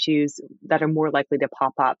issues that are more likely to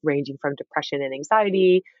pop up, ranging from depression and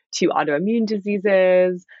anxiety to autoimmune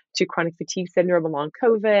diseases, to chronic fatigue syndrome along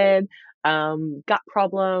COVID, gut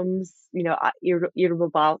problems, irritable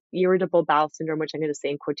bowel syndrome, which I'm going to say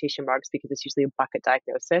in quotation marks because it's usually a bucket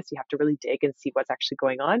diagnosis. You have to really dig and see what's actually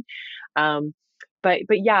going on. But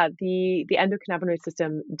yeah, the endocannabinoid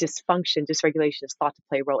system dysregulation is thought to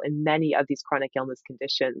play a role in many of these chronic illness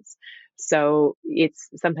conditions. So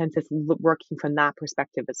sometimes it's working from that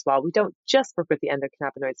perspective as well. We don't just work with the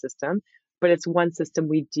endocannabinoid system, but it's one system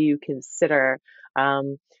we do consider.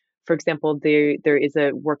 For example, there is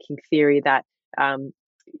a working theory that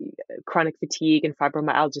chronic fatigue and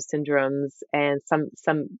fibromyalgia syndromes and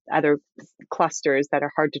some other clusters that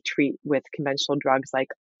are hard to treat with conventional drugs like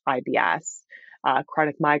IBS,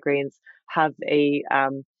 chronic migraines, have a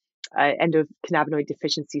endocannabinoid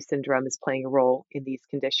deficiency syndrome is playing a role in these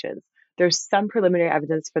conditions. There's some preliminary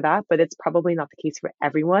evidence for that, but it's probably not the case for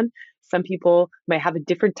everyone. Some people might have a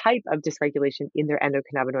different type of dysregulation in their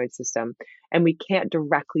endocannabinoid system, and we can't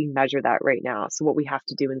directly measure that right now. So what we have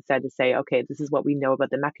to do instead is say, okay, this is what we know about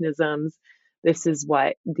the mechanisms. This is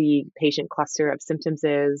what the patient cluster of symptoms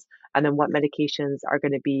is, and then what medications are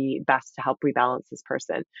going to be best to help rebalance this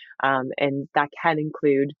person. And that can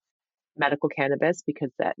include medical cannabis,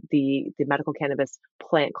 because the medical cannabis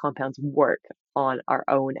plant compounds work on our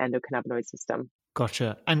own endocannabinoid system.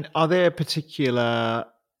 Gotcha. And are there particular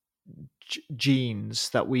genes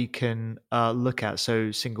that we can look at,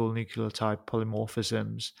 so single nucleotide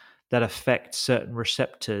polymorphisms that affect certain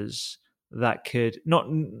receptors that could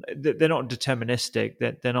they're not deterministic,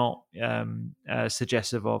 that they're not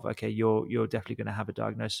suggestive of, okay, you're definitely going to have a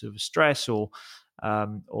diagnosis of stress or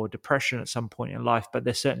depression at some point in life, but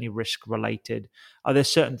they're certainly risk related. Are there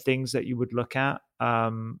certain things that you would look at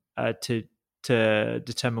to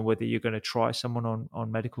determine whether you're going to try someone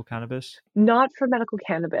on medical cannabis? Not for medical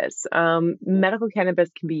cannabis. Medical cannabis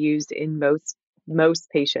can be used in most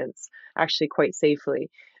patients actually quite safely.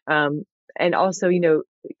 And also,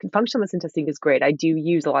 functional medicine testing is great. I do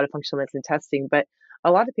use a lot of functional medicine testing, but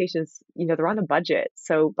a lot of patients, they're on a budget.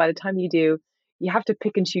 So by the time you do, you have to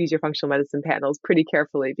pick and choose your functional medicine panels pretty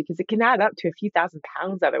carefully, because it can add up to a few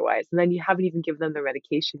 £1,000s otherwise. And then you haven't even given them their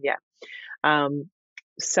medication yet. And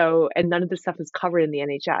none of this stuff is covered in the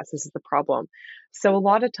NHS. This is the problem. So a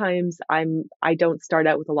lot of times I don't start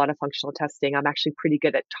out with a lot of functional testing. I'm actually pretty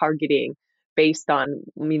good at targeting based on,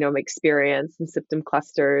 my experience and symptom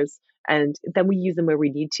clusters. And then we use them where we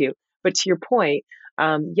need to. But to your point,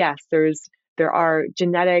 yes, there are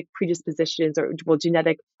genetic predispositions or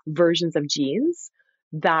genetic versions of genes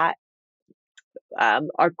that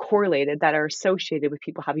are correlated, that are associated with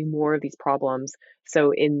people having more of these problems.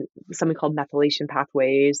 So in something called methylation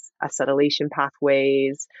pathways, acetylation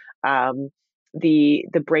pathways,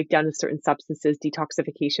 the breakdown of certain substances,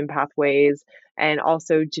 detoxification pathways, and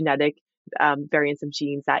also genetic variants of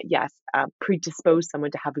genes that, yes, predispose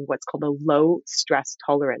someone to having what's called a low stress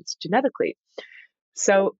tolerance genetically.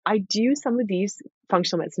 So I do some of these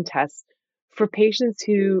functional medicine tests for patients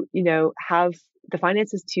who, have the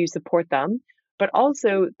finances to support them, but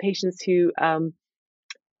also patients who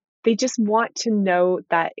they just want to know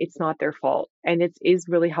that it's not their fault. And it is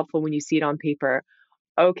really helpful when you see it on paper.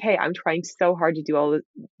 Okay, I'm trying so hard to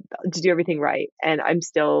do everything right, and I'm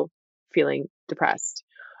still feeling depressed.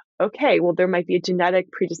 Okay, well, there might be a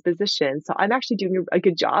genetic predisposition. So I'm actually doing a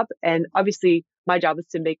good job. And obviously my job is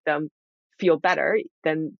to make them feel better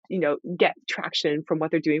than, get traction from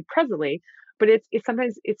what they're doing presently. But it's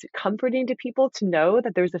sometimes it's comforting to people to know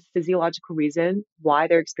that there's a physiological reason why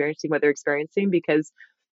they're experiencing what they're experiencing, because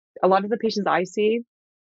a lot of the patients I see,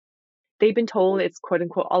 they've been told it's quote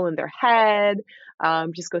unquote all in their head.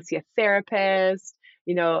 Just go see a therapist.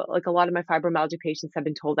 Like a lot of my fibromyalgia patients have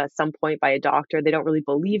been told at some point by a doctor, they don't really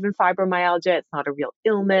believe in fibromyalgia. It's not a real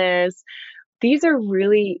illness. These are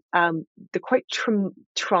really the quite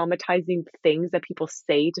traumatizing things that people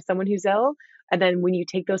say to someone who's ill. And then when you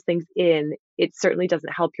take those things in, it certainly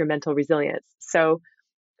doesn't help your mental resilience. So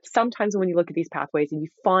sometimes when you look at these pathways and you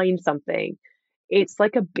find something, it's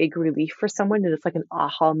like a big relief for someone, and it's like an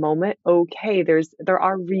aha moment. Okay, there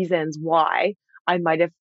are reasons why I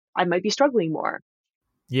might be struggling more.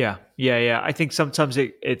 Yeah. I think sometimes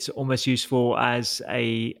it's almost useful as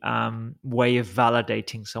a way of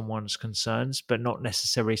validating someone's concerns, but not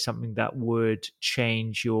necessarily something that would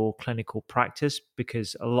change your clinical practice,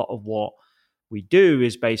 because a lot of what we do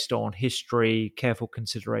is based on history, careful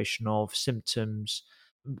consideration of symptoms,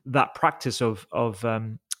 that practice of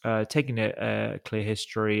taking a clear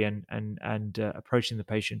history and approaching the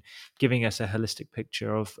patient, giving us a holistic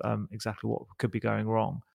picture of exactly what could be going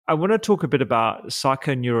wrong. I want to talk a bit about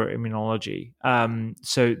psychoneuroimmunology.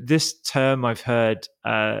 So this term I've heard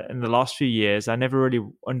in the last few years. I never really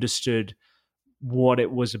understood what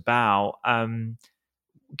it was about.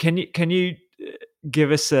 Can you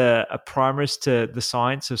give us a primer as to the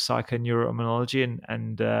science of psychoneuroimmunology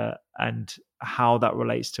and how that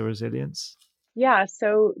relates to resilience? Yeah,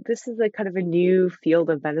 so this is a kind of a new field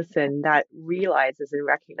of medicine that realizes and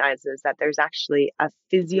recognizes that there's actually a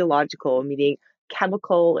physiological, meaning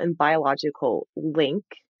chemical and biological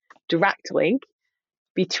direct link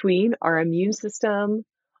between our immune system,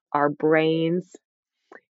 our brains,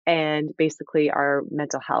 and basically our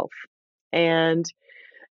mental health. And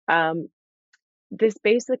this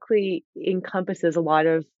basically encompasses a lot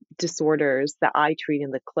of disorders that I treat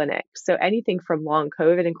in the clinic. So anything from long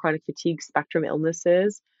COVID and chronic fatigue spectrum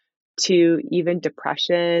illnesses to even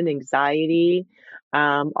depression, anxiety,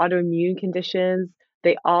 autoimmune conditions,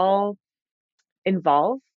 they all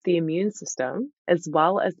involve the immune system as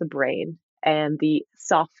well as the brain and the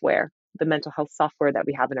software, the mental health software that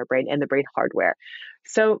we have in our brain and the brain hardware.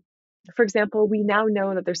 So, for example, we now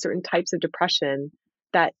know that there's certain types of depression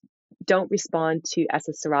that don't respond to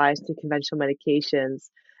SSRIs, to conventional medications,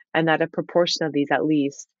 and that a proportion of these at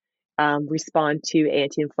least respond to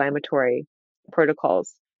anti-inflammatory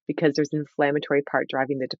protocols because there's an inflammatory part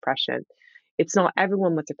driving the depression. It's not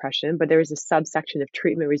everyone with depression, but there is a subsection of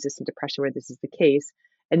treatment-resistant depression where this is the case.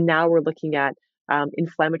 And now we're looking at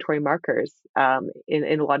inflammatory markers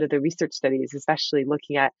in a lot of the research studies, especially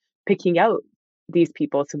looking at picking out these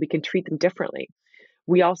people so we can treat them differently.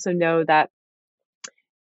 We also know that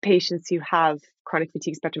patients who have chronic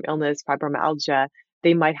fatigue spectrum illness, fibromyalgia,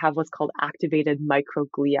 they might have what's called activated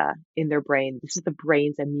microglia in their brain. This is the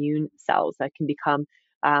brain's immune cells that can become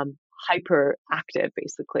hyperactive,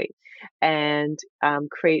 basically, and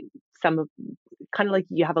create some of, kind of like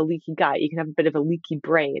you have a leaky gut, you can have a bit of a leaky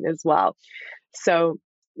brain as well. So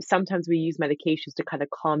sometimes we use medications to kind of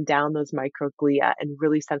calm down those microglia in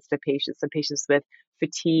really sensitive patients, so patients with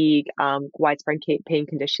fatigue, widespread pain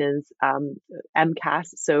conditions,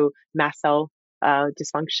 MCAS, so mast cell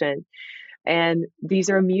dysfunction. And these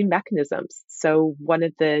are immune mechanisms. So one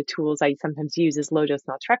of the tools I sometimes use is low-dose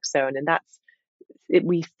naltrexone, and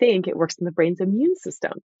we think it works in the brain's immune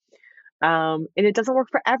system. And it doesn't work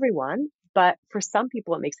for everyone, but for some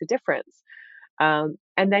people it makes a difference. And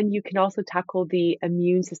then you can also tackle the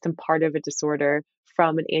immune system part of a disorder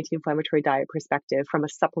from an anti-inflammatory diet perspective, from a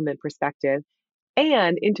supplement perspective,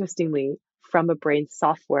 and interestingly, from a brain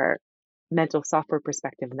software, mental software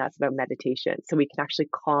perspective, and that's about meditation. So we can actually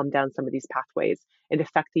calm down some of these pathways and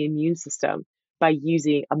affect the immune system by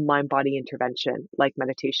using a mind-body intervention like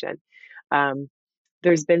meditation.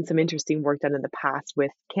 There's been some interesting work done in the past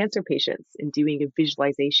with cancer patients in doing a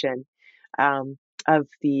visualization of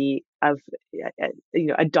a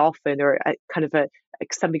dolphin or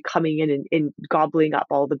somebody coming in and gobbling up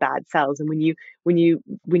all the bad cells. And when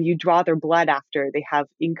you draw their blood after, they have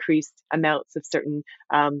increased amounts of certain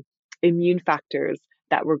immune factors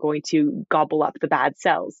that were going to gobble up the bad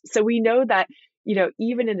cells. So we know that,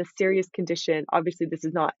 even in a serious condition, obviously this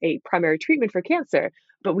is not a primary treatment for cancer,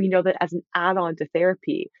 but we know that as an add-on to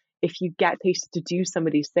therapy, if you get patients to do some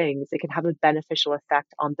of these things, it can have a beneficial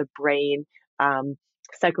effect on the brain,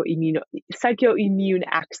 psychoimmune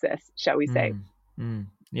axis, shall we say.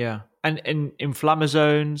 Yeah. And in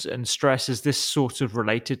inflammasomes and stress, is this sort of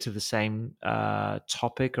related to the same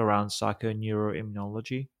topic around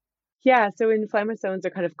psychoneuroimmunology? Yeah, so inflammasomes are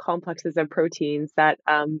kind of complexes of proteins that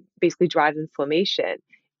basically drive inflammation.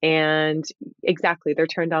 And exactly, they're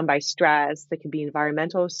turned on by stress. It could be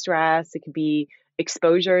environmental stress. It could be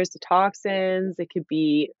exposures to toxins. It could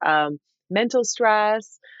be mental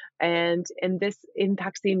stress. And this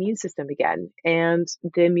impacts the immune system again. And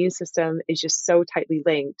the immune system is just so tightly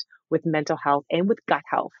linked with mental health and with gut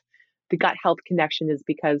health. The gut health connection is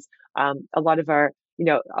because a lot of our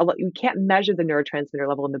we can't measure the neurotransmitter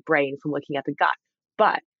level in the brain from looking at the gut,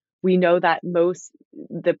 but we know that the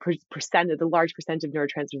large percentage of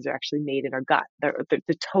neurotransmitters are actually made in our gut,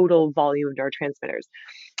 the total volume of neurotransmitters.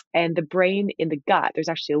 And the brain in the gut, there's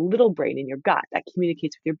actually a little brain in your gut that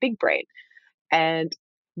communicates with your big brain. And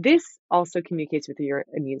this also communicates with your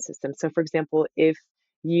immune system. So for example, if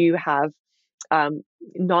you have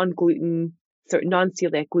non-celiac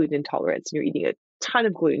gluten intolerance, and you're eating a ton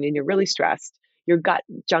of gluten and you're really stressed, your gut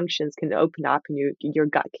junctions can open up and your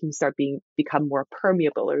gut can start become more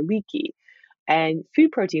permeable or leaky. And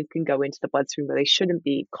food proteins can go into the bloodstream where they shouldn't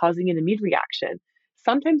be, causing an immune reaction.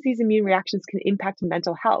 Sometimes these immune reactions can impact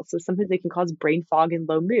mental health. So sometimes they can cause brain fog and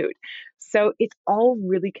low mood. So it's all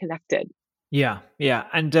really connected. Yeah.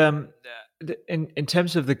 And in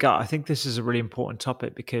terms of the gut, I think this is a really important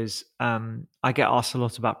topic because I get asked a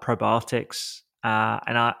lot about probiotics.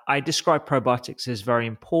 And I describe probiotics as very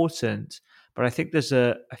important, but I think there's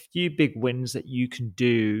a few big wins that you can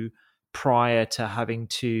do prior to having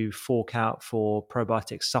to fork out for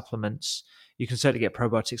probiotic supplements. You can certainly get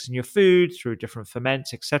probiotics in your food through different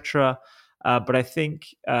ferments, etc. But I think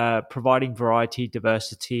providing variety,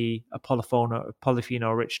 diversity, a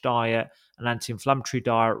polyphenol-rich diet, an anti-inflammatory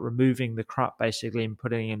diet, removing the crap basically and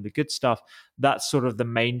putting in the good stuff, that's sort of the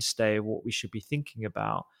mainstay of what we should be thinking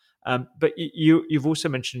about. But you've also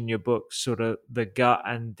mentioned in your book sort of the gut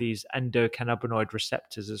and these endocannabinoid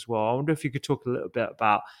receptors as well. I wonder if you could talk a little bit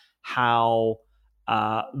about how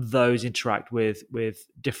those interact with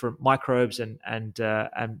different microbes and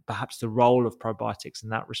perhaps the role of probiotics in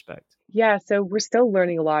that respect. Yeah, so we're still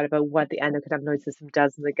learning a lot about what the endocannabinoid system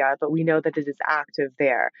does in the gut, but we know that it is active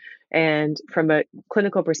there. And from a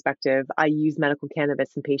clinical perspective, I use medical cannabis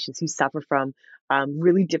in patients who suffer from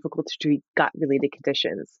really difficult to treat gut-related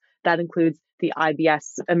conditions. That includes the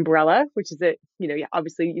IBS umbrella, which is yeah,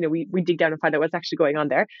 obviously, we dig down and find out what's actually going on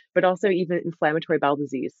there, but also even inflammatory bowel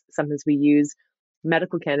disease. Sometimes we use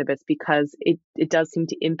medical cannabis because it does seem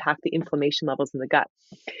to impact the inflammation levels in the gut.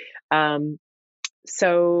 Um,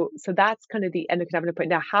 so that's kind of the endocannabinoid point.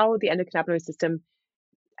 Now, how the endocannabinoid system,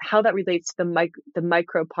 how that relates to the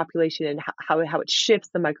micro population and how it shifts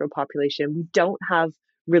the micro population, we don't have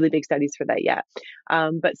really big studies for that yet.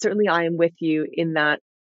 But certainly I am with you in that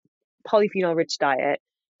polyphenol rich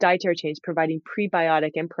dietary change, providing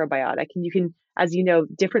prebiotic and probiotic. And you can, as you know,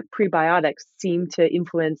 different prebiotics seem to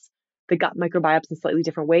influence the gut microbiomes in slightly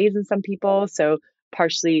different ways in some people. So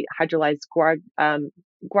partially hydrolyzed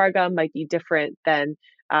guarga might be different than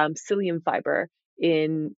psyllium fiber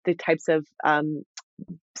in the types of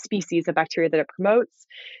species of bacteria that it promotes.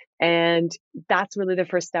 And that's really the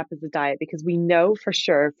first step is the diet, because we know for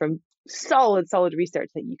sure from solid research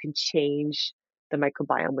that you can change the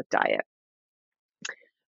microbiome with diet.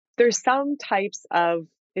 There's some types of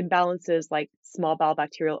imbalances like small bowel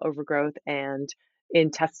bacterial overgrowth and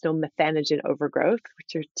intestinal methanogen overgrowth,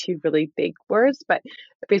 which are two really big words, but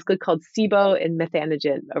basically called SIBO and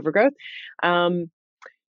methanogen overgrowth,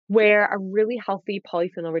 where a really healthy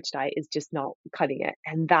polyphenol-rich diet is just not cutting it.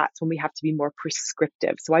 And that's when we have to be more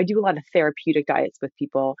prescriptive. So I do a lot of therapeutic diets with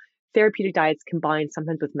people. Therapeutic diets combined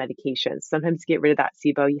sometimes with medications. Sometimes to get rid of that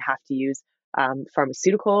SIBO, you have to use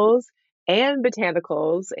pharmaceuticals and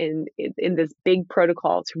botanicals in this big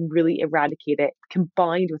protocol to really eradicate it,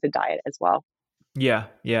 combined with a diet as well. Yeah,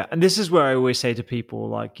 yeah. And this is where I always say to people,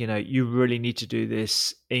 like, you really need to do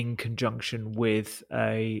this in conjunction with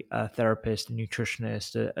a therapist, a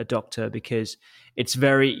nutritionist, a doctor, because it's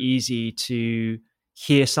very easy to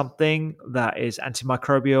hear something that is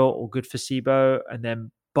antimicrobial or good for SIBO and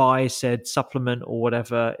then buy said supplement or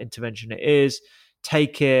whatever intervention it is,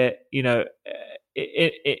 take it,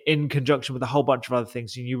 in conjunction with a whole bunch of other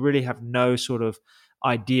things. And you really have no sort of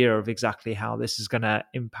idea of exactly how this is going to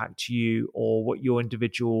impact you or what your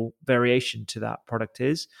individual variation to that product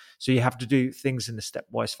is. So you have to do things in a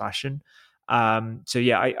stepwise fashion. So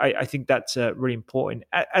yeah, I think that's really important.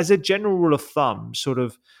 As a general rule of thumb, sort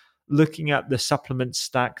of looking at the supplement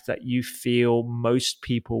stack that you feel most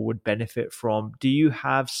people would benefit from, do you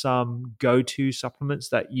have some go-to supplements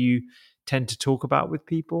that you tend to talk about with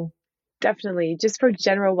people? Definitely. Just for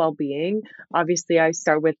general well-being, obviously I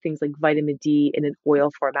start with things like vitamin D in an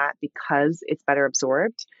oil format because it's better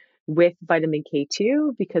absorbed, with vitamin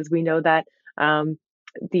K2 because we know that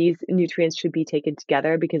these nutrients should be taken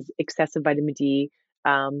together, because excessive vitamin D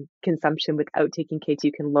consumption without taking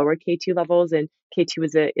K2 can lower K2 levels, and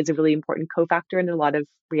K2 is a really important cofactor in a lot of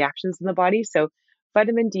reactions in the body. So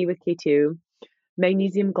vitamin D with K2.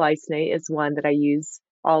 Magnesium glycinate is one that I use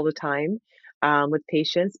all the time with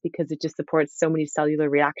patients because it just supports so many cellular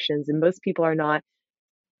reactions. And most people are not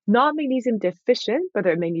magnesium deficient, but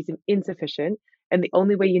they're magnesium insufficient. And the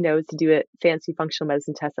only way you know is to do a fancy functional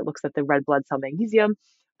medicine test that looks at the red blood cell magnesium.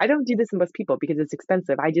 I don't do this in most people because it's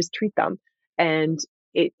expensive. I just treat them, and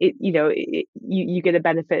you get a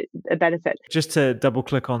benefit. Just to double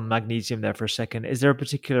click on magnesium there for a second, is there a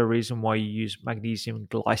particular reason why you use magnesium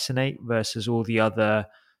glycinate versus all the other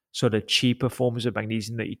sort of cheaper forms of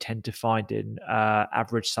magnesium that you tend to find in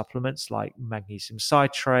average supplements like magnesium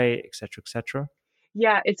citrate, et cetera, et cetera?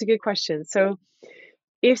 Yeah, it's a good question. So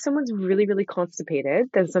if someone's really, really constipated,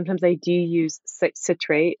 then sometimes I do use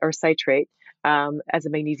citrate or citrate as a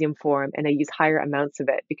magnesium form, and I use higher amounts of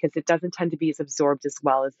it because it doesn't tend to be as absorbed as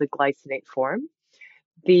well as the glycinate form.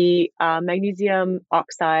 The magnesium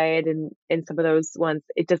oxide and some of those ones,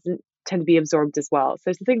 it doesn't tend to be absorbed as well. So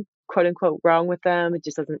there's nothing quote unquote wrong with them. It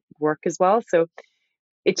just doesn't work as well. So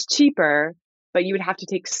it's cheaper, but you would have to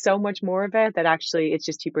take so much more of it that actually it's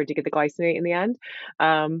just cheaper to get the glycinate in the end.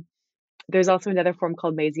 There's also another form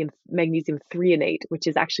called magnesium threonate, which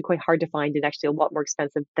is actually quite hard to find and actually a lot more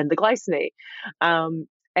expensive than the glycinate.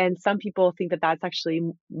 And some people think that that's actually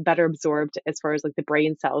better absorbed as far as like the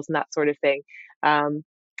brain cells and that sort of thing.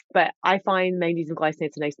 But I find magnesium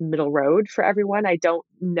glycinate's a nice middle road for everyone. I don't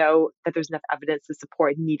know that there's enough evidence to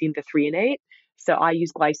support needing the threonate. So I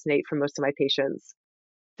use glycinate for most of my patients.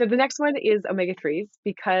 So the next one is omega-3s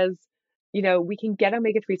because, we can get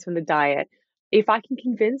omega-3s from the diet. If I can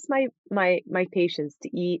convince my patients to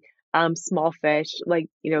eat small fish, like,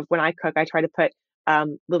 when I cook, I try to put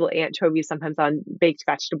little anchovies sometimes on baked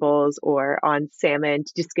vegetables or on salmon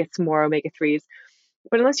to just get some more omega-3s.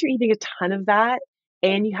 But unless you're eating a ton of that,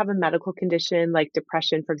 and you have a medical condition like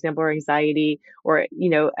depression, for example, or anxiety, or,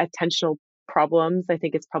 attentional problems, I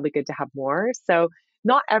think it's probably good to have more. So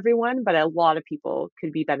not everyone, but a lot of people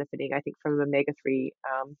could be benefiting, I think, from omega-3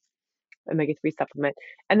 supplement.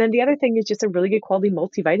 And then the other thing is just a really good quality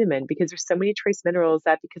multivitamin, because there's so many trace minerals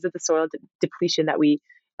that, because of the soil depletion that we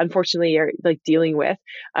unfortunately are like dealing with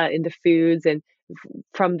in the foods, and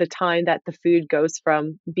from the time that the food goes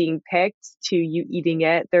from being picked to you eating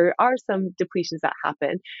it, there are some depletions that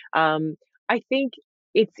happen. I think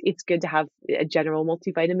it's good to have a general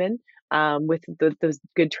multivitamin with those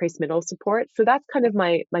good trace mineral support. So that's kind of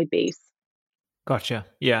my base. Gotcha.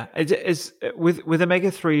 Yeah, it's with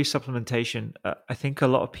omega-3 supplementation. I think a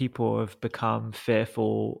lot of people have become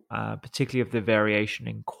fearful, particularly of the variation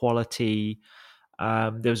in quality.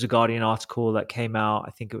 There was a Guardian article that came out,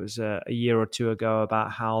 I think it was a year or two ago,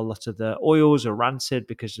 about how a lot of the oils are rancid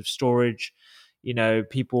because of storage.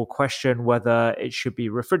 People question whether it should be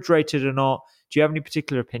refrigerated or not. Do you have any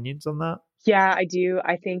particular opinions on that? Yeah, I do.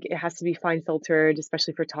 I think it has to be fine filtered,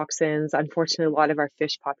 especially for toxins. Unfortunately, a lot of our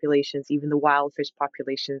fish populations, even the wild fish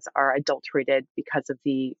populations, are adulterated because of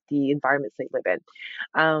the environments they live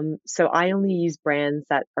in. So I only use brands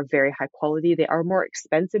that are very high quality. They are more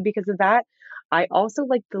expensive because of that. I also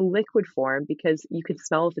like the liquid form because you can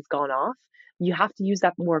smell if it's gone off. You have to use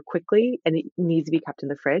that more quickly, and it needs to be kept in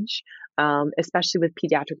the fridge. Especially with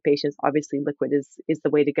pediatric patients, obviously liquid is the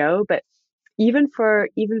way to go. But even for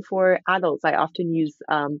adults, I often use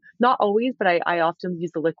not always, but I often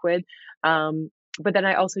use the liquid. But then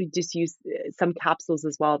I also just use some capsules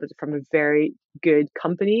as well, but from a very good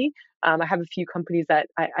company. I have a few companies that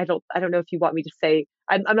I don't know if you want me to say.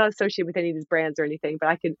 I'm not associated with any of these brands or anything, but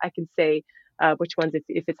I can say which ones if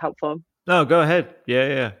it's helpful. No, go ahead.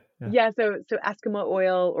 Yeah. Yeah, so Eskimo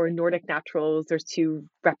Oil or Nordic Naturals, there's two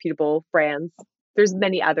reputable brands. There's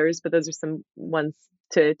many others, but those are some ones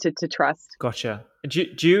to trust. Gotcha.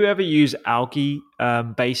 Do you ever use algae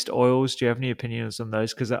based oils? Do you have any opinions on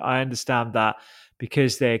those? Because I understand that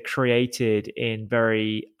because they're created in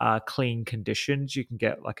very clean conditions, you can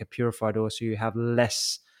get like a purified oil, so you have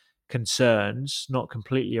less concerns, not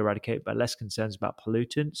completely eradicated, but less concerns about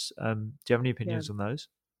pollutants. Do you have any Yeah. opinions on those?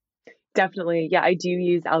 Definitely. Yeah, I do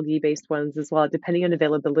use algae-based ones as well, depending on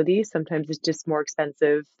availability. Sometimes it's just more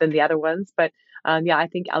expensive than the other ones, but yeah, I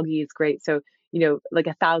think algae is great. So, like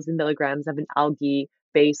 1,000 milligrams of an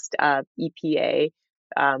algae-based EPA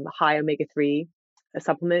high omega-3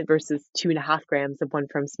 supplement versus 2.5 grams of one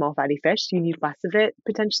from small fatty fish. You need less of it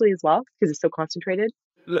potentially as well because it's so concentrated.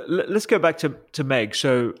 Let's go back to Meg.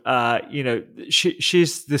 So,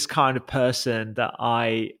 she's this kind of person that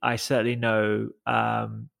I certainly know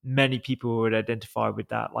many people would identify with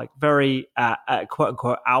that, like very quote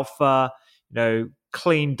unquote alpha,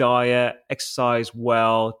 clean diet, exercise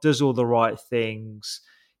well, does all the right things,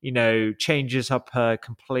 changes up her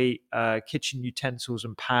complete kitchen utensils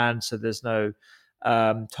and pans so there's no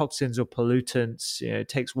toxins or pollutants,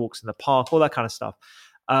 takes walks in the park, all that kind of stuff.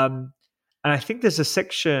 And I think there's a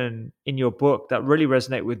section in your book that really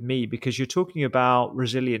resonate with me because you're talking about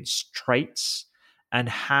resilience traits and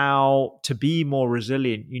how to be more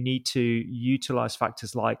resilient, you need to utilize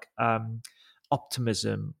factors like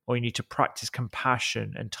optimism, or you need to practice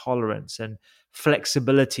compassion and tolerance and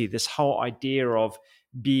flexibility. This whole idea of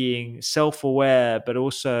being self-aware, but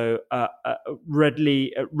also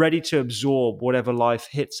ready to absorb whatever life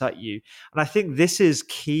hits at you. And I think this is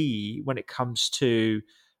key when it comes to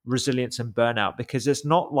resilience and burnout, because it's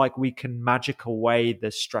not like we can magic away the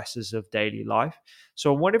stresses of daily life.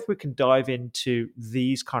 So I wonder if we can dive into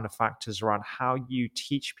these kind of factors around how you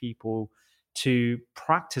teach people to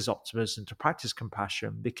practice optimism, to practice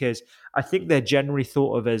compassion, because I think they're generally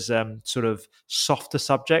thought of as sort of softer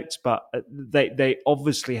subjects, but they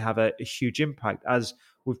obviously have a huge impact, as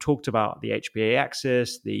we've talked about the HPA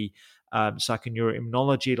axis, the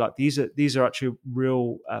psychoneuroimmunology. Like these are actually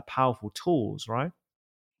real powerful tools, right?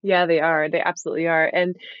 Yeah, they are. They absolutely are.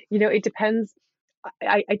 And, it depends.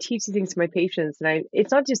 I teach these things to my patients, and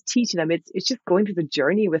it's not just teaching them, it's just going through the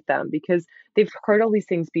journey with them because they've heard all these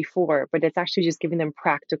things before, but it's actually just giving them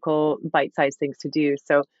practical bite-sized things to do.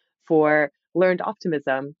 So for learned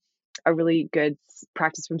optimism, a really good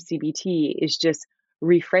practice from CBT is just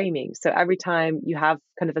reframing. So every time you have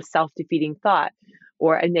kind of a self-defeating thought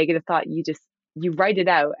or a negative thought, you write it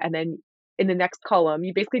out, and then in the next column,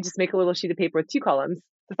 you basically just make a little sheet of paper with two columns,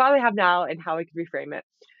 the thought I have now and how I could reframe it.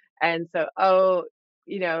 And so,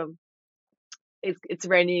 you know, it's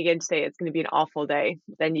raining again today. It's going to be an awful day.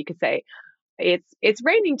 Then you could say, it's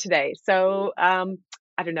raining today. So, I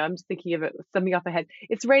don't know. I'm just thinking of it something off my head.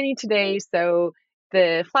 It's raining today. So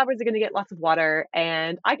the flowers are going to get lots of water,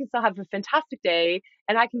 and I can still have a fantastic day,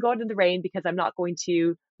 and I can go out in the rain because I'm not going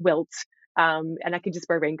to wilt. And I can just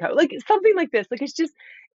wear a raincoat, like something like this. Like, it's just,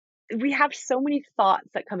 we have so many thoughts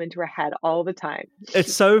that come into our head all the time.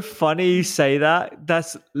 It's so funny you say that.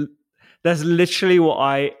 That's literally what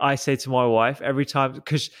I say to my wife every time,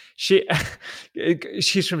 because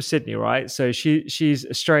she's from Sydney, right? So she's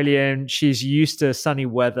Australian. She's used to sunny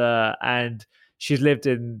weather, and she's lived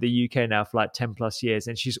in the UK now for like 10 plus years,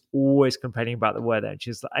 and she's always complaining about the weather. And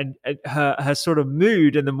she's and her sort of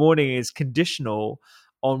mood in the morning is conditional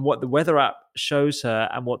on what the weather app shows her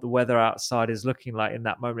and what the weather outside is looking like in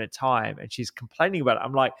that moment in time. And she's complaining about it.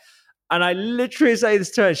 I'm like, and I literally say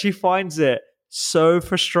this to her, she finds it so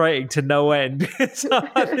frustrating to no end. So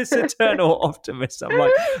I'm this eternal optimist. I'm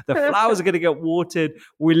like, the flowers are going to get watered.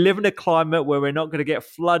 We live in a climate where we're not going to get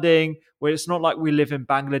flooding, where it's not like we live in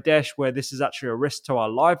Bangladesh, where this is actually a risk to our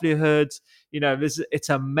livelihoods. You know, it's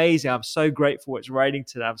amazing. I'm so grateful it's raining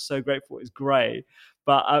today. I'm so grateful it's grey.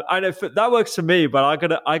 But I know that works for me, but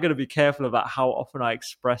I gotta be careful about how often I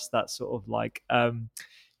express that sort of like,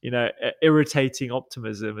 irritating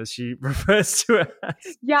optimism, as she refers to it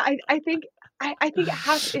as. Yeah, I think it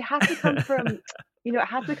has to come from, it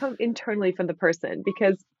has to come internally from the person,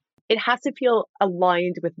 because it has to feel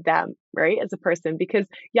aligned with them, right? As a person, because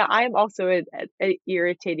yeah, I am also a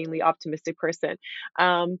irritatingly optimistic person.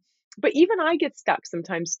 But even I get stuck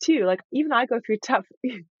sometimes too. Like, even I go through tough,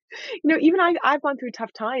 even I've gone through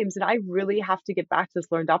tough times, and I really have to get back to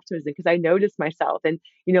this learned optimism, because I notice myself, and,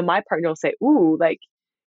 my partner will say, ooh, like,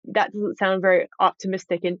 that doesn't sound very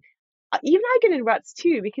optimistic. And even I get in ruts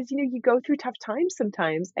too, because, you go through tough times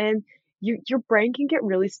sometimes, and your brain can get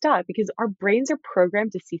really stuck, because our brains are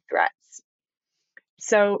programmed to see threats.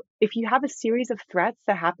 So if you have a series of threats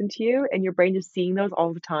that happen to you, and your brain is seeing those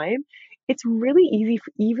all the time, it's really easy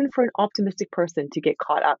even for an optimistic person to get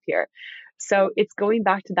caught up here. So it's going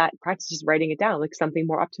back to that practice, just writing it down, like something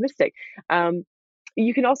more optimistic.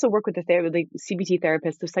 You can also work with the CBT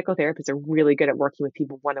therapists. The psychotherapists are really good at working with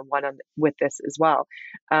people one-on-one with this as well.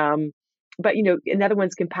 But another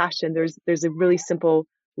one's compassion. There's a really simple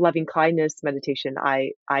loving kindness meditation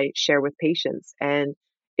I share with patients, and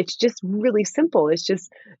it's just really simple. It's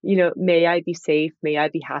just, may I be safe, may I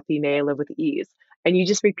be happy, may I live with ease. And you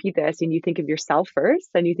just repeat this, and you think of yourself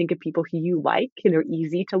first, and you think of people who you like and are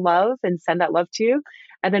easy to love and send that love to.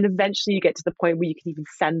 And then eventually you get to the point where you can even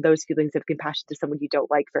send those feelings of compassion to someone you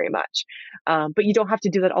don't like very much. But you don't have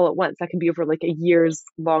to do that all at once. That can be over like a year's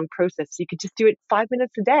long process. You could just do it 5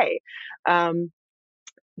 minutes a day.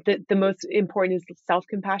 The most important is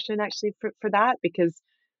self-compassion, actually, for that, because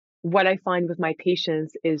what I find with my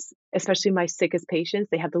patients is, especially my sickest patients,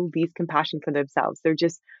 they have the least compassion for themselves. They're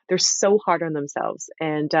so hard on themselves.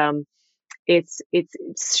 And it's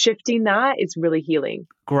shifting that is really healing.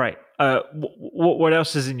 Great. What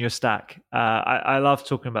else is in your stack? I love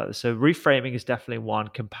talking about this. So reframing is definitely one.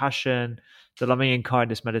 Compassion, the loving and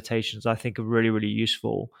kindness meditations, I think, are really, really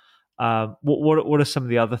useful. What are some of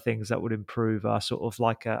the other things that would improve our sort of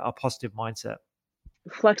like a positive mindset?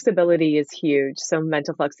 Flexibility is huge. So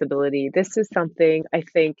mental flexibility. This is something I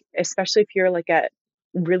think, especially if you're like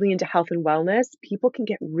really into health and wellness, people can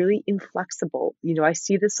get really inflexible. I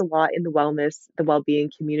see this a lot in the wellness, the well-being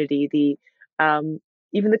community,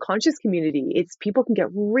 even the conscious community. It's people can get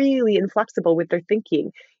really inflexible with their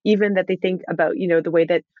thinking, even that they think about, the way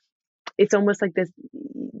that it's almost like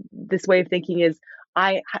this way of thinking is,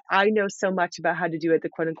 I know so much about how to do it the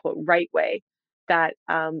quote unquote right way, that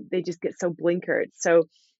they just get so blinkered. So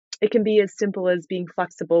it can be as simple as being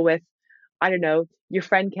flexible with, I don't know, your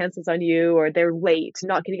friend cancels on you, or they're late,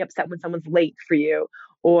 not getting upset when someone's late for you.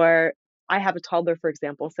 Or I have a toddler, for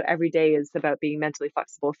example, so every day is about being mentally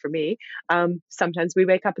flexible for me. Sometimes we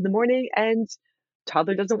wake up in the morning and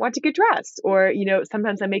toddler doesn't want to get dressed, or,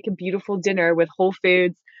 sometimes I make a beautiful dinner with whole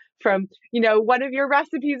foods from, one of your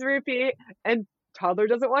recipes, Rupi, and toddler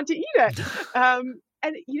doesn't want to eat it.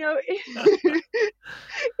 And it's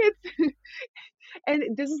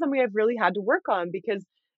and this is something I've really had to work on, because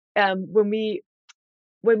when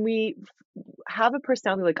we have a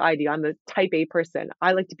personality like I do, I'm the type A person.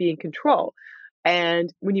 I like to be in control.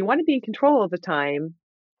 And when you want to be in control all the time,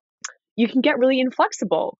 you can get really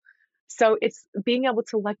inflexible. So it's being able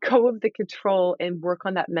to let go of the control and work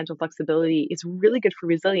on that mental flexibility is really good for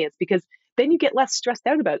resilience, because then you get less stressed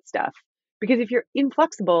out about stuff. Because if you're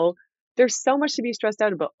inflexible, there's so much to be stressed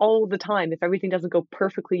out about all the time if everything doesn't go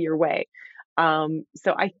perfectly your way.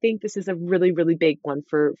 So I think this is a really, really big one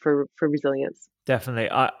for resilience. Definitely.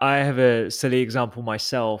 I have a silly example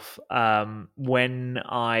myself. When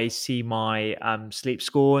I see my sleep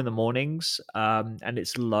score in the mornings and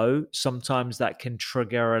it's low, sometimes that can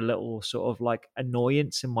trigger a little sort of like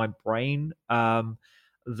annoyance in my brain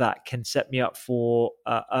that can set me up for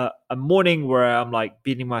a morning where I'm like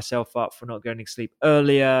beating myself up for not going to sleep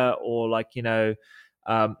earlier, or like,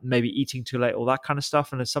 maybe eating too late, all that kind of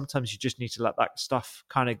stuff. And then sometimes you just need to let that stuff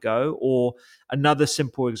kind of go. Or another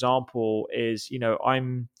simple example is,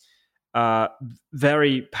 I'm uh,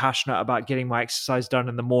 very passionate about getting my exercise done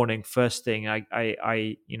in the morning. First thing, I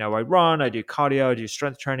run, I do cardio, I do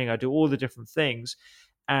strength training, I do all the different things.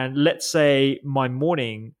 And let's say my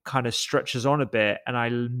morning kind of stretches on a bit, and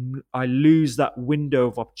I lose that window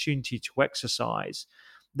of opportunity to exercise.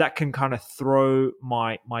 That can kind of throw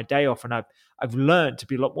my day off, and I've learned to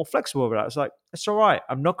be a lot more flexible with that. It's like, it's all right.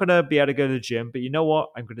 I'm not going to be able to go to the gym, but you know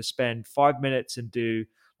what? I'm going to spend 5 minutes and do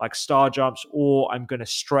like star jumps, or I'm going to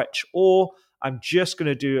stretch, or I'm just going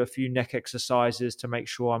to do a few neck exercises to make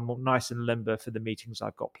sure I'm nice and limber for the meetings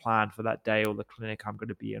I've got planned for that day, or the clinic I'm going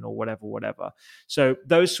to be in, or whatever. So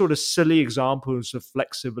those sort of silly examples of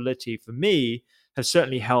flexibility for me have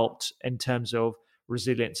certainly helped in terms of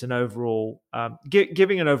resilience and overall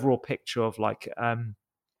giving an overall picture of like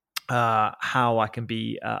how I can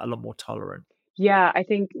be a lot more tolerant. Yeah, I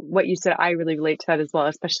think what you said, I really relate to that as well,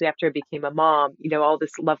 especially after I became a mom. All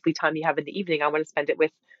this lovely time you have in the evening, I want to spend it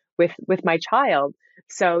with my child.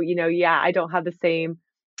 So, yeah, I don't have the same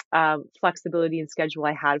flexibility and schedule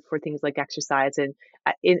I had for things like exercise. And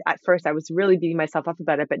at first, I was really beating myself up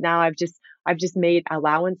about it, but now I've just made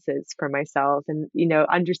allowances for myself, and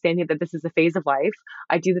understanding that this is a phase of life.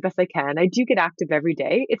 I do the best I can. I do get active every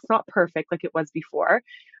day. It's not perfect like it was before,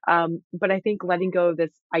 but I think letting go of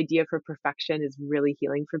this idea for perfection is really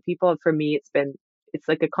healing for people. And for me, it's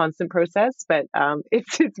like a constant process, but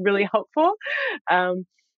it's really helpful. Um,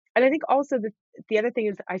 and I think also the other thing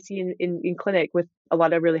is I see in clinic with a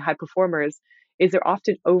lot of really high performers is they're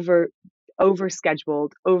often over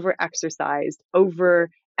scheduled, over exercised, over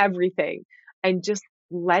everything, and just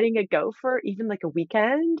letting it go for even like a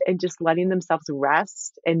weekend and just letting themselves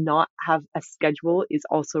rest and not have a schedule is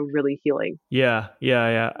also really healing. Yeah.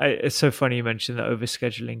 It's so funny you mentioned that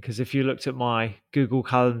overscheduling, because if you looked at my Google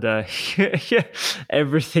Calendar, yeah,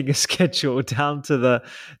 everything is scheduled down to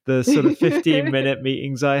the sort of 15-minute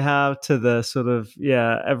meetings I have, to the sort of,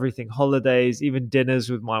 everything, holidays, even dinners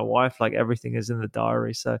with my wife, like everything is in the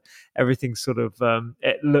diary. So everything sort of,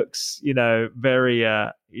 it looks, very,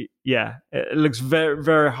 it looks very,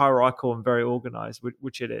 very hierarchical and very organized,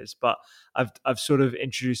 which it is. But I've sort of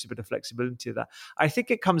introduced a bit of flexibility to that. I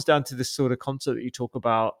think it comes down to this sort of concept that you talk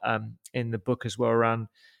about in the book as well, around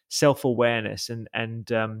self-awareness and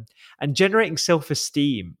generating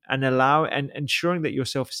self-esteem, and ensuring that your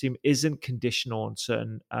self-esteem isn't conditional on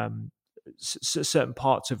certain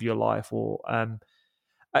parts of your life. Or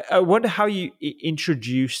I wonder how you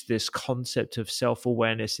introduce this concept of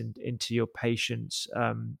self-awareness into your patients'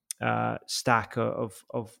 stack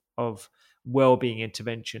of well-being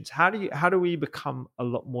interventions. How do we become a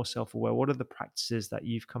lot more self-aware? What are the practices that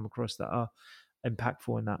you've come across that are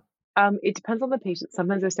impactful in that? It depends on the patient.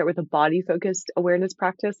 Sometimes I start with a body-focused awareness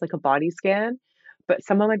practice, like a body scan. But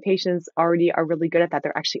some of my patients already are really good at that.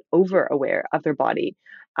 They're actually over-aware of their body.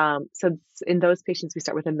 So in those patients, we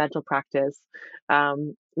start with a mental practice,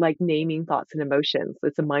 like naming thoughts and emotions.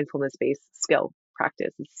 It's a mindfulness-based skill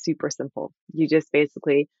practice. It's super simple. You just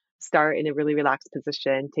basically start in a really relaxed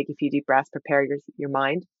position, take a few deep breaths, prepare your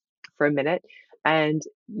mind for a minute, and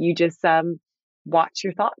you just watch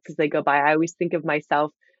your thoughts as they go by. I always think of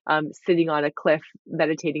myself sitting on a cliff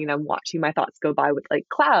meditating, and I'm watching my thoughts go by with like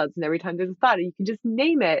clouds. And every time there's a thought, you can just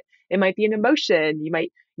name it. It might be an emotion. You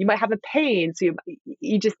might have a pain. So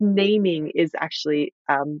you just naming is actually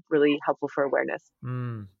really helpful for awareness.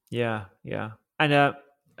 Yeah. And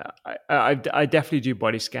I definitely do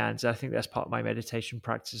body scans. I think that's part of my meditation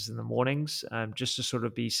practice in the mornings, just to sort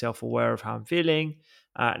of be self-aware of how I'm feeling.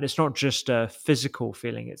 And it's not just a physical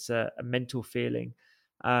feeling, it's a mental feeling.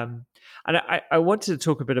 And I wanted to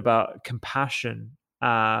talk a bit about compassion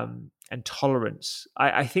and tolerance.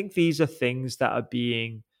 I think these are things that are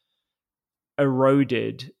being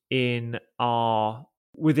eroded within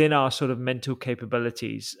our sort of mental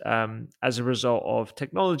capabilities as a result of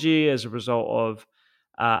technology, as a result of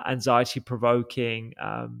anxiety provoking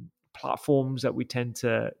platforms that we tend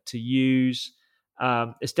to use.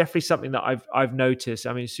 It's definitely something that I've noticed.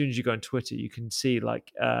 I mean, as soon as you go on Twitter, you can see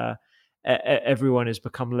like everyone has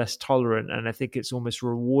become less tolerant. And I think it's almost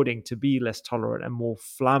rewarding to be less tolerant and more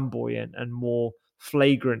flamboyant and more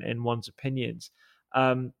flagrant in one's opinions.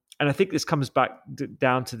 And I think this comes back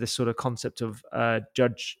down to this sort of concept of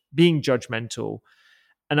being judgmental.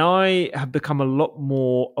 And I have become a lot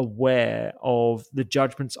more aware of the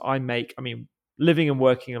judgments I make. I mean, living and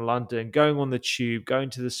working in London, going on the tube, going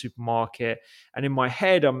to the supermarket, and in my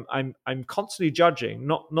head, I'm constantly judging,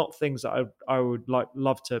 not things that I would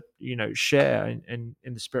love to share in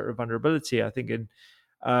the spirit of vulnerability. I think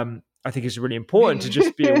it's really important to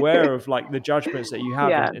just be aware of like the judgments that you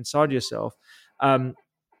have inside yourself.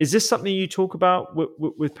 Is this something you talk about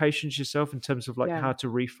with patients yourself in terms of like how to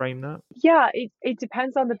reframe that? Yeah, it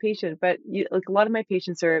depends on the patient, but like a lot of my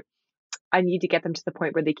patients I need to get them to the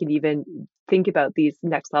point where they can even think about these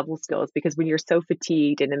next level skills, because when you're so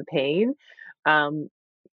fatigued and in pain,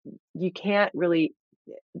 you can't really,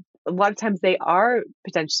 a lot of times they are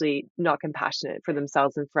potentially not compassionate for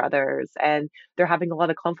themselves and for others, and they're having a lot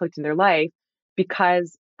of conflict in their life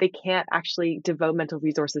because they can't actually devote mental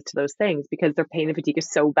resources to those things because their pain and fatigue is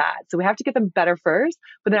so bad. So we have to get them better first,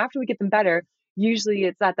 but then after we get them better, usually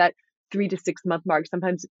it's at that 3 to 6 month mark,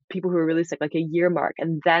 sometimes people who are really sick, like a year mark.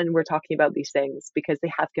 And then we're talking about these things because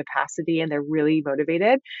they have capacity and they're really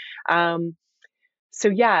motivated. So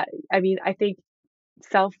yeah, I mean, I think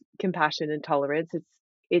self-compassion and tolerance,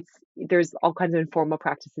 there's all kinds of informal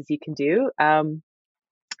practices you can do.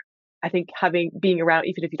 I think being around,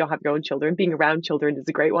 even if you don't have your own children, being around children is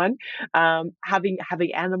a great one. Having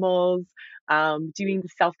animals, doing the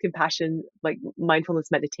self-compassion, like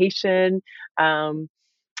mindfulness meditation.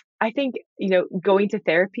 I think, going to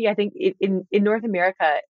therapy, I think in North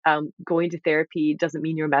America, going to therapy doesn't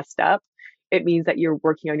mean you're messed up. It means that you're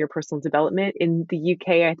working on your personal development. In the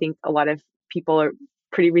UK, I think a lot of people are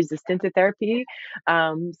pretty resistant to therapy.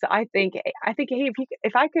 So I think, hey,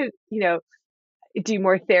 if I could, do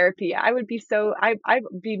more therapy, I would be I'd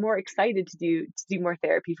be more excited to do more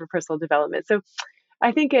therapy for personal development. So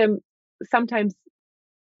I think sometimes,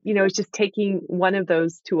 it's just taking one of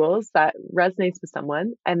those tools that resonates with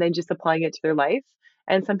someone and then just applying it to their life,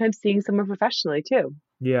 and sometimes seeing someone professionally too.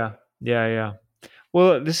 Yeah.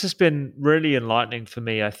 Well, this has been really enlightening for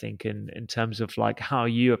me, I think, in terms of like how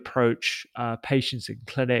you approach patients in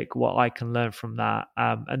clinic, what I can learn from that.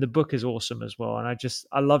 And the book is awesome as well. And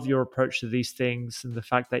I love your approach to these things, and the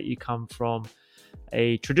fact that you come from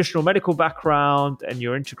a traditional medical background and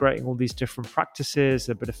you're integrating all these different practices,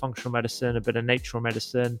 a bit of functional medicine, a bit of natural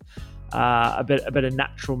medicine, a bit of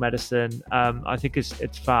natural medicine. I think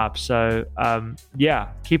it's fab. So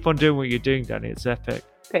keep on doing what you're doing, Dani. It's epic.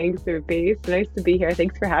 Thanks, Ruby. It's nice to be here.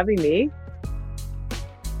 Thanks for having me.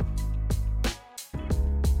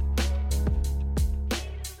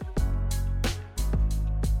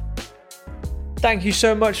 Thank you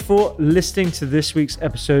so much for listening to this week's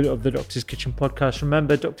episode of the Doctor's Kitchen podcast.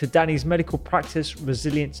 Remember, Dr. Dani's medical practice,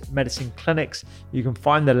 Resilience Medicine Clinics. You can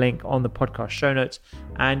find the link on the podcast show notes,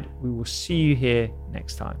 and we will see you here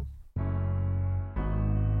next time.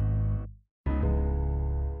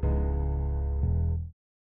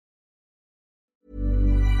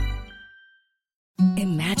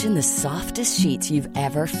 Imagine the softest sheets you've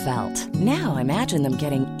ever felt. Now imagine them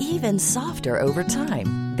getting even softer over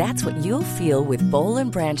time. That's what you'll feel with Boll &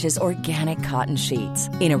 Branch's organic cotton sheets.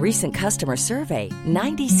 In a recent customer survey,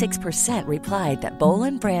 96% replied that Boll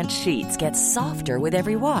 & Branch sheets get softer with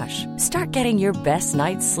every wash. Start getting your best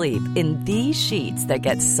night's sleep in these sheets that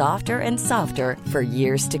get softer and softer for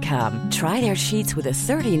years to come. Try their sheets with a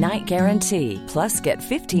 30-night guarantee. Plus, get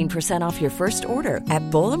 15% off your first order at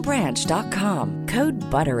bollandbranch.com. Code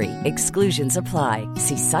BUTTERY. Exclusions apply.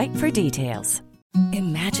 See site for details.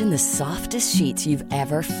 Imagine the softest sheets you've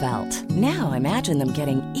ever felt. Now imagine them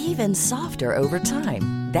getting even softer over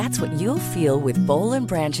time. That's what you'll feel with Boll &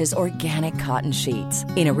 Branch's organic cotton sheets.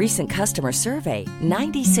 In a recent customer survey,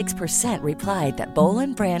 96% replied that Boll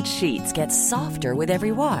 & Branch sheets get softer with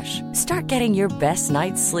every wash. Start getting your best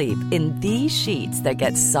night's sleep in these sheets that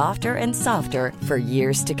get softer and softer for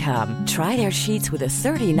years to come. Try their sheets with a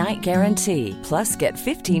 30-night guarantee. Plus, get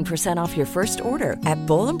 15% off your first order at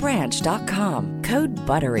bollandbranch.com. Code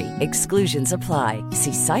BUTTERY. Exclusions apply.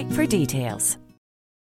 See site for details.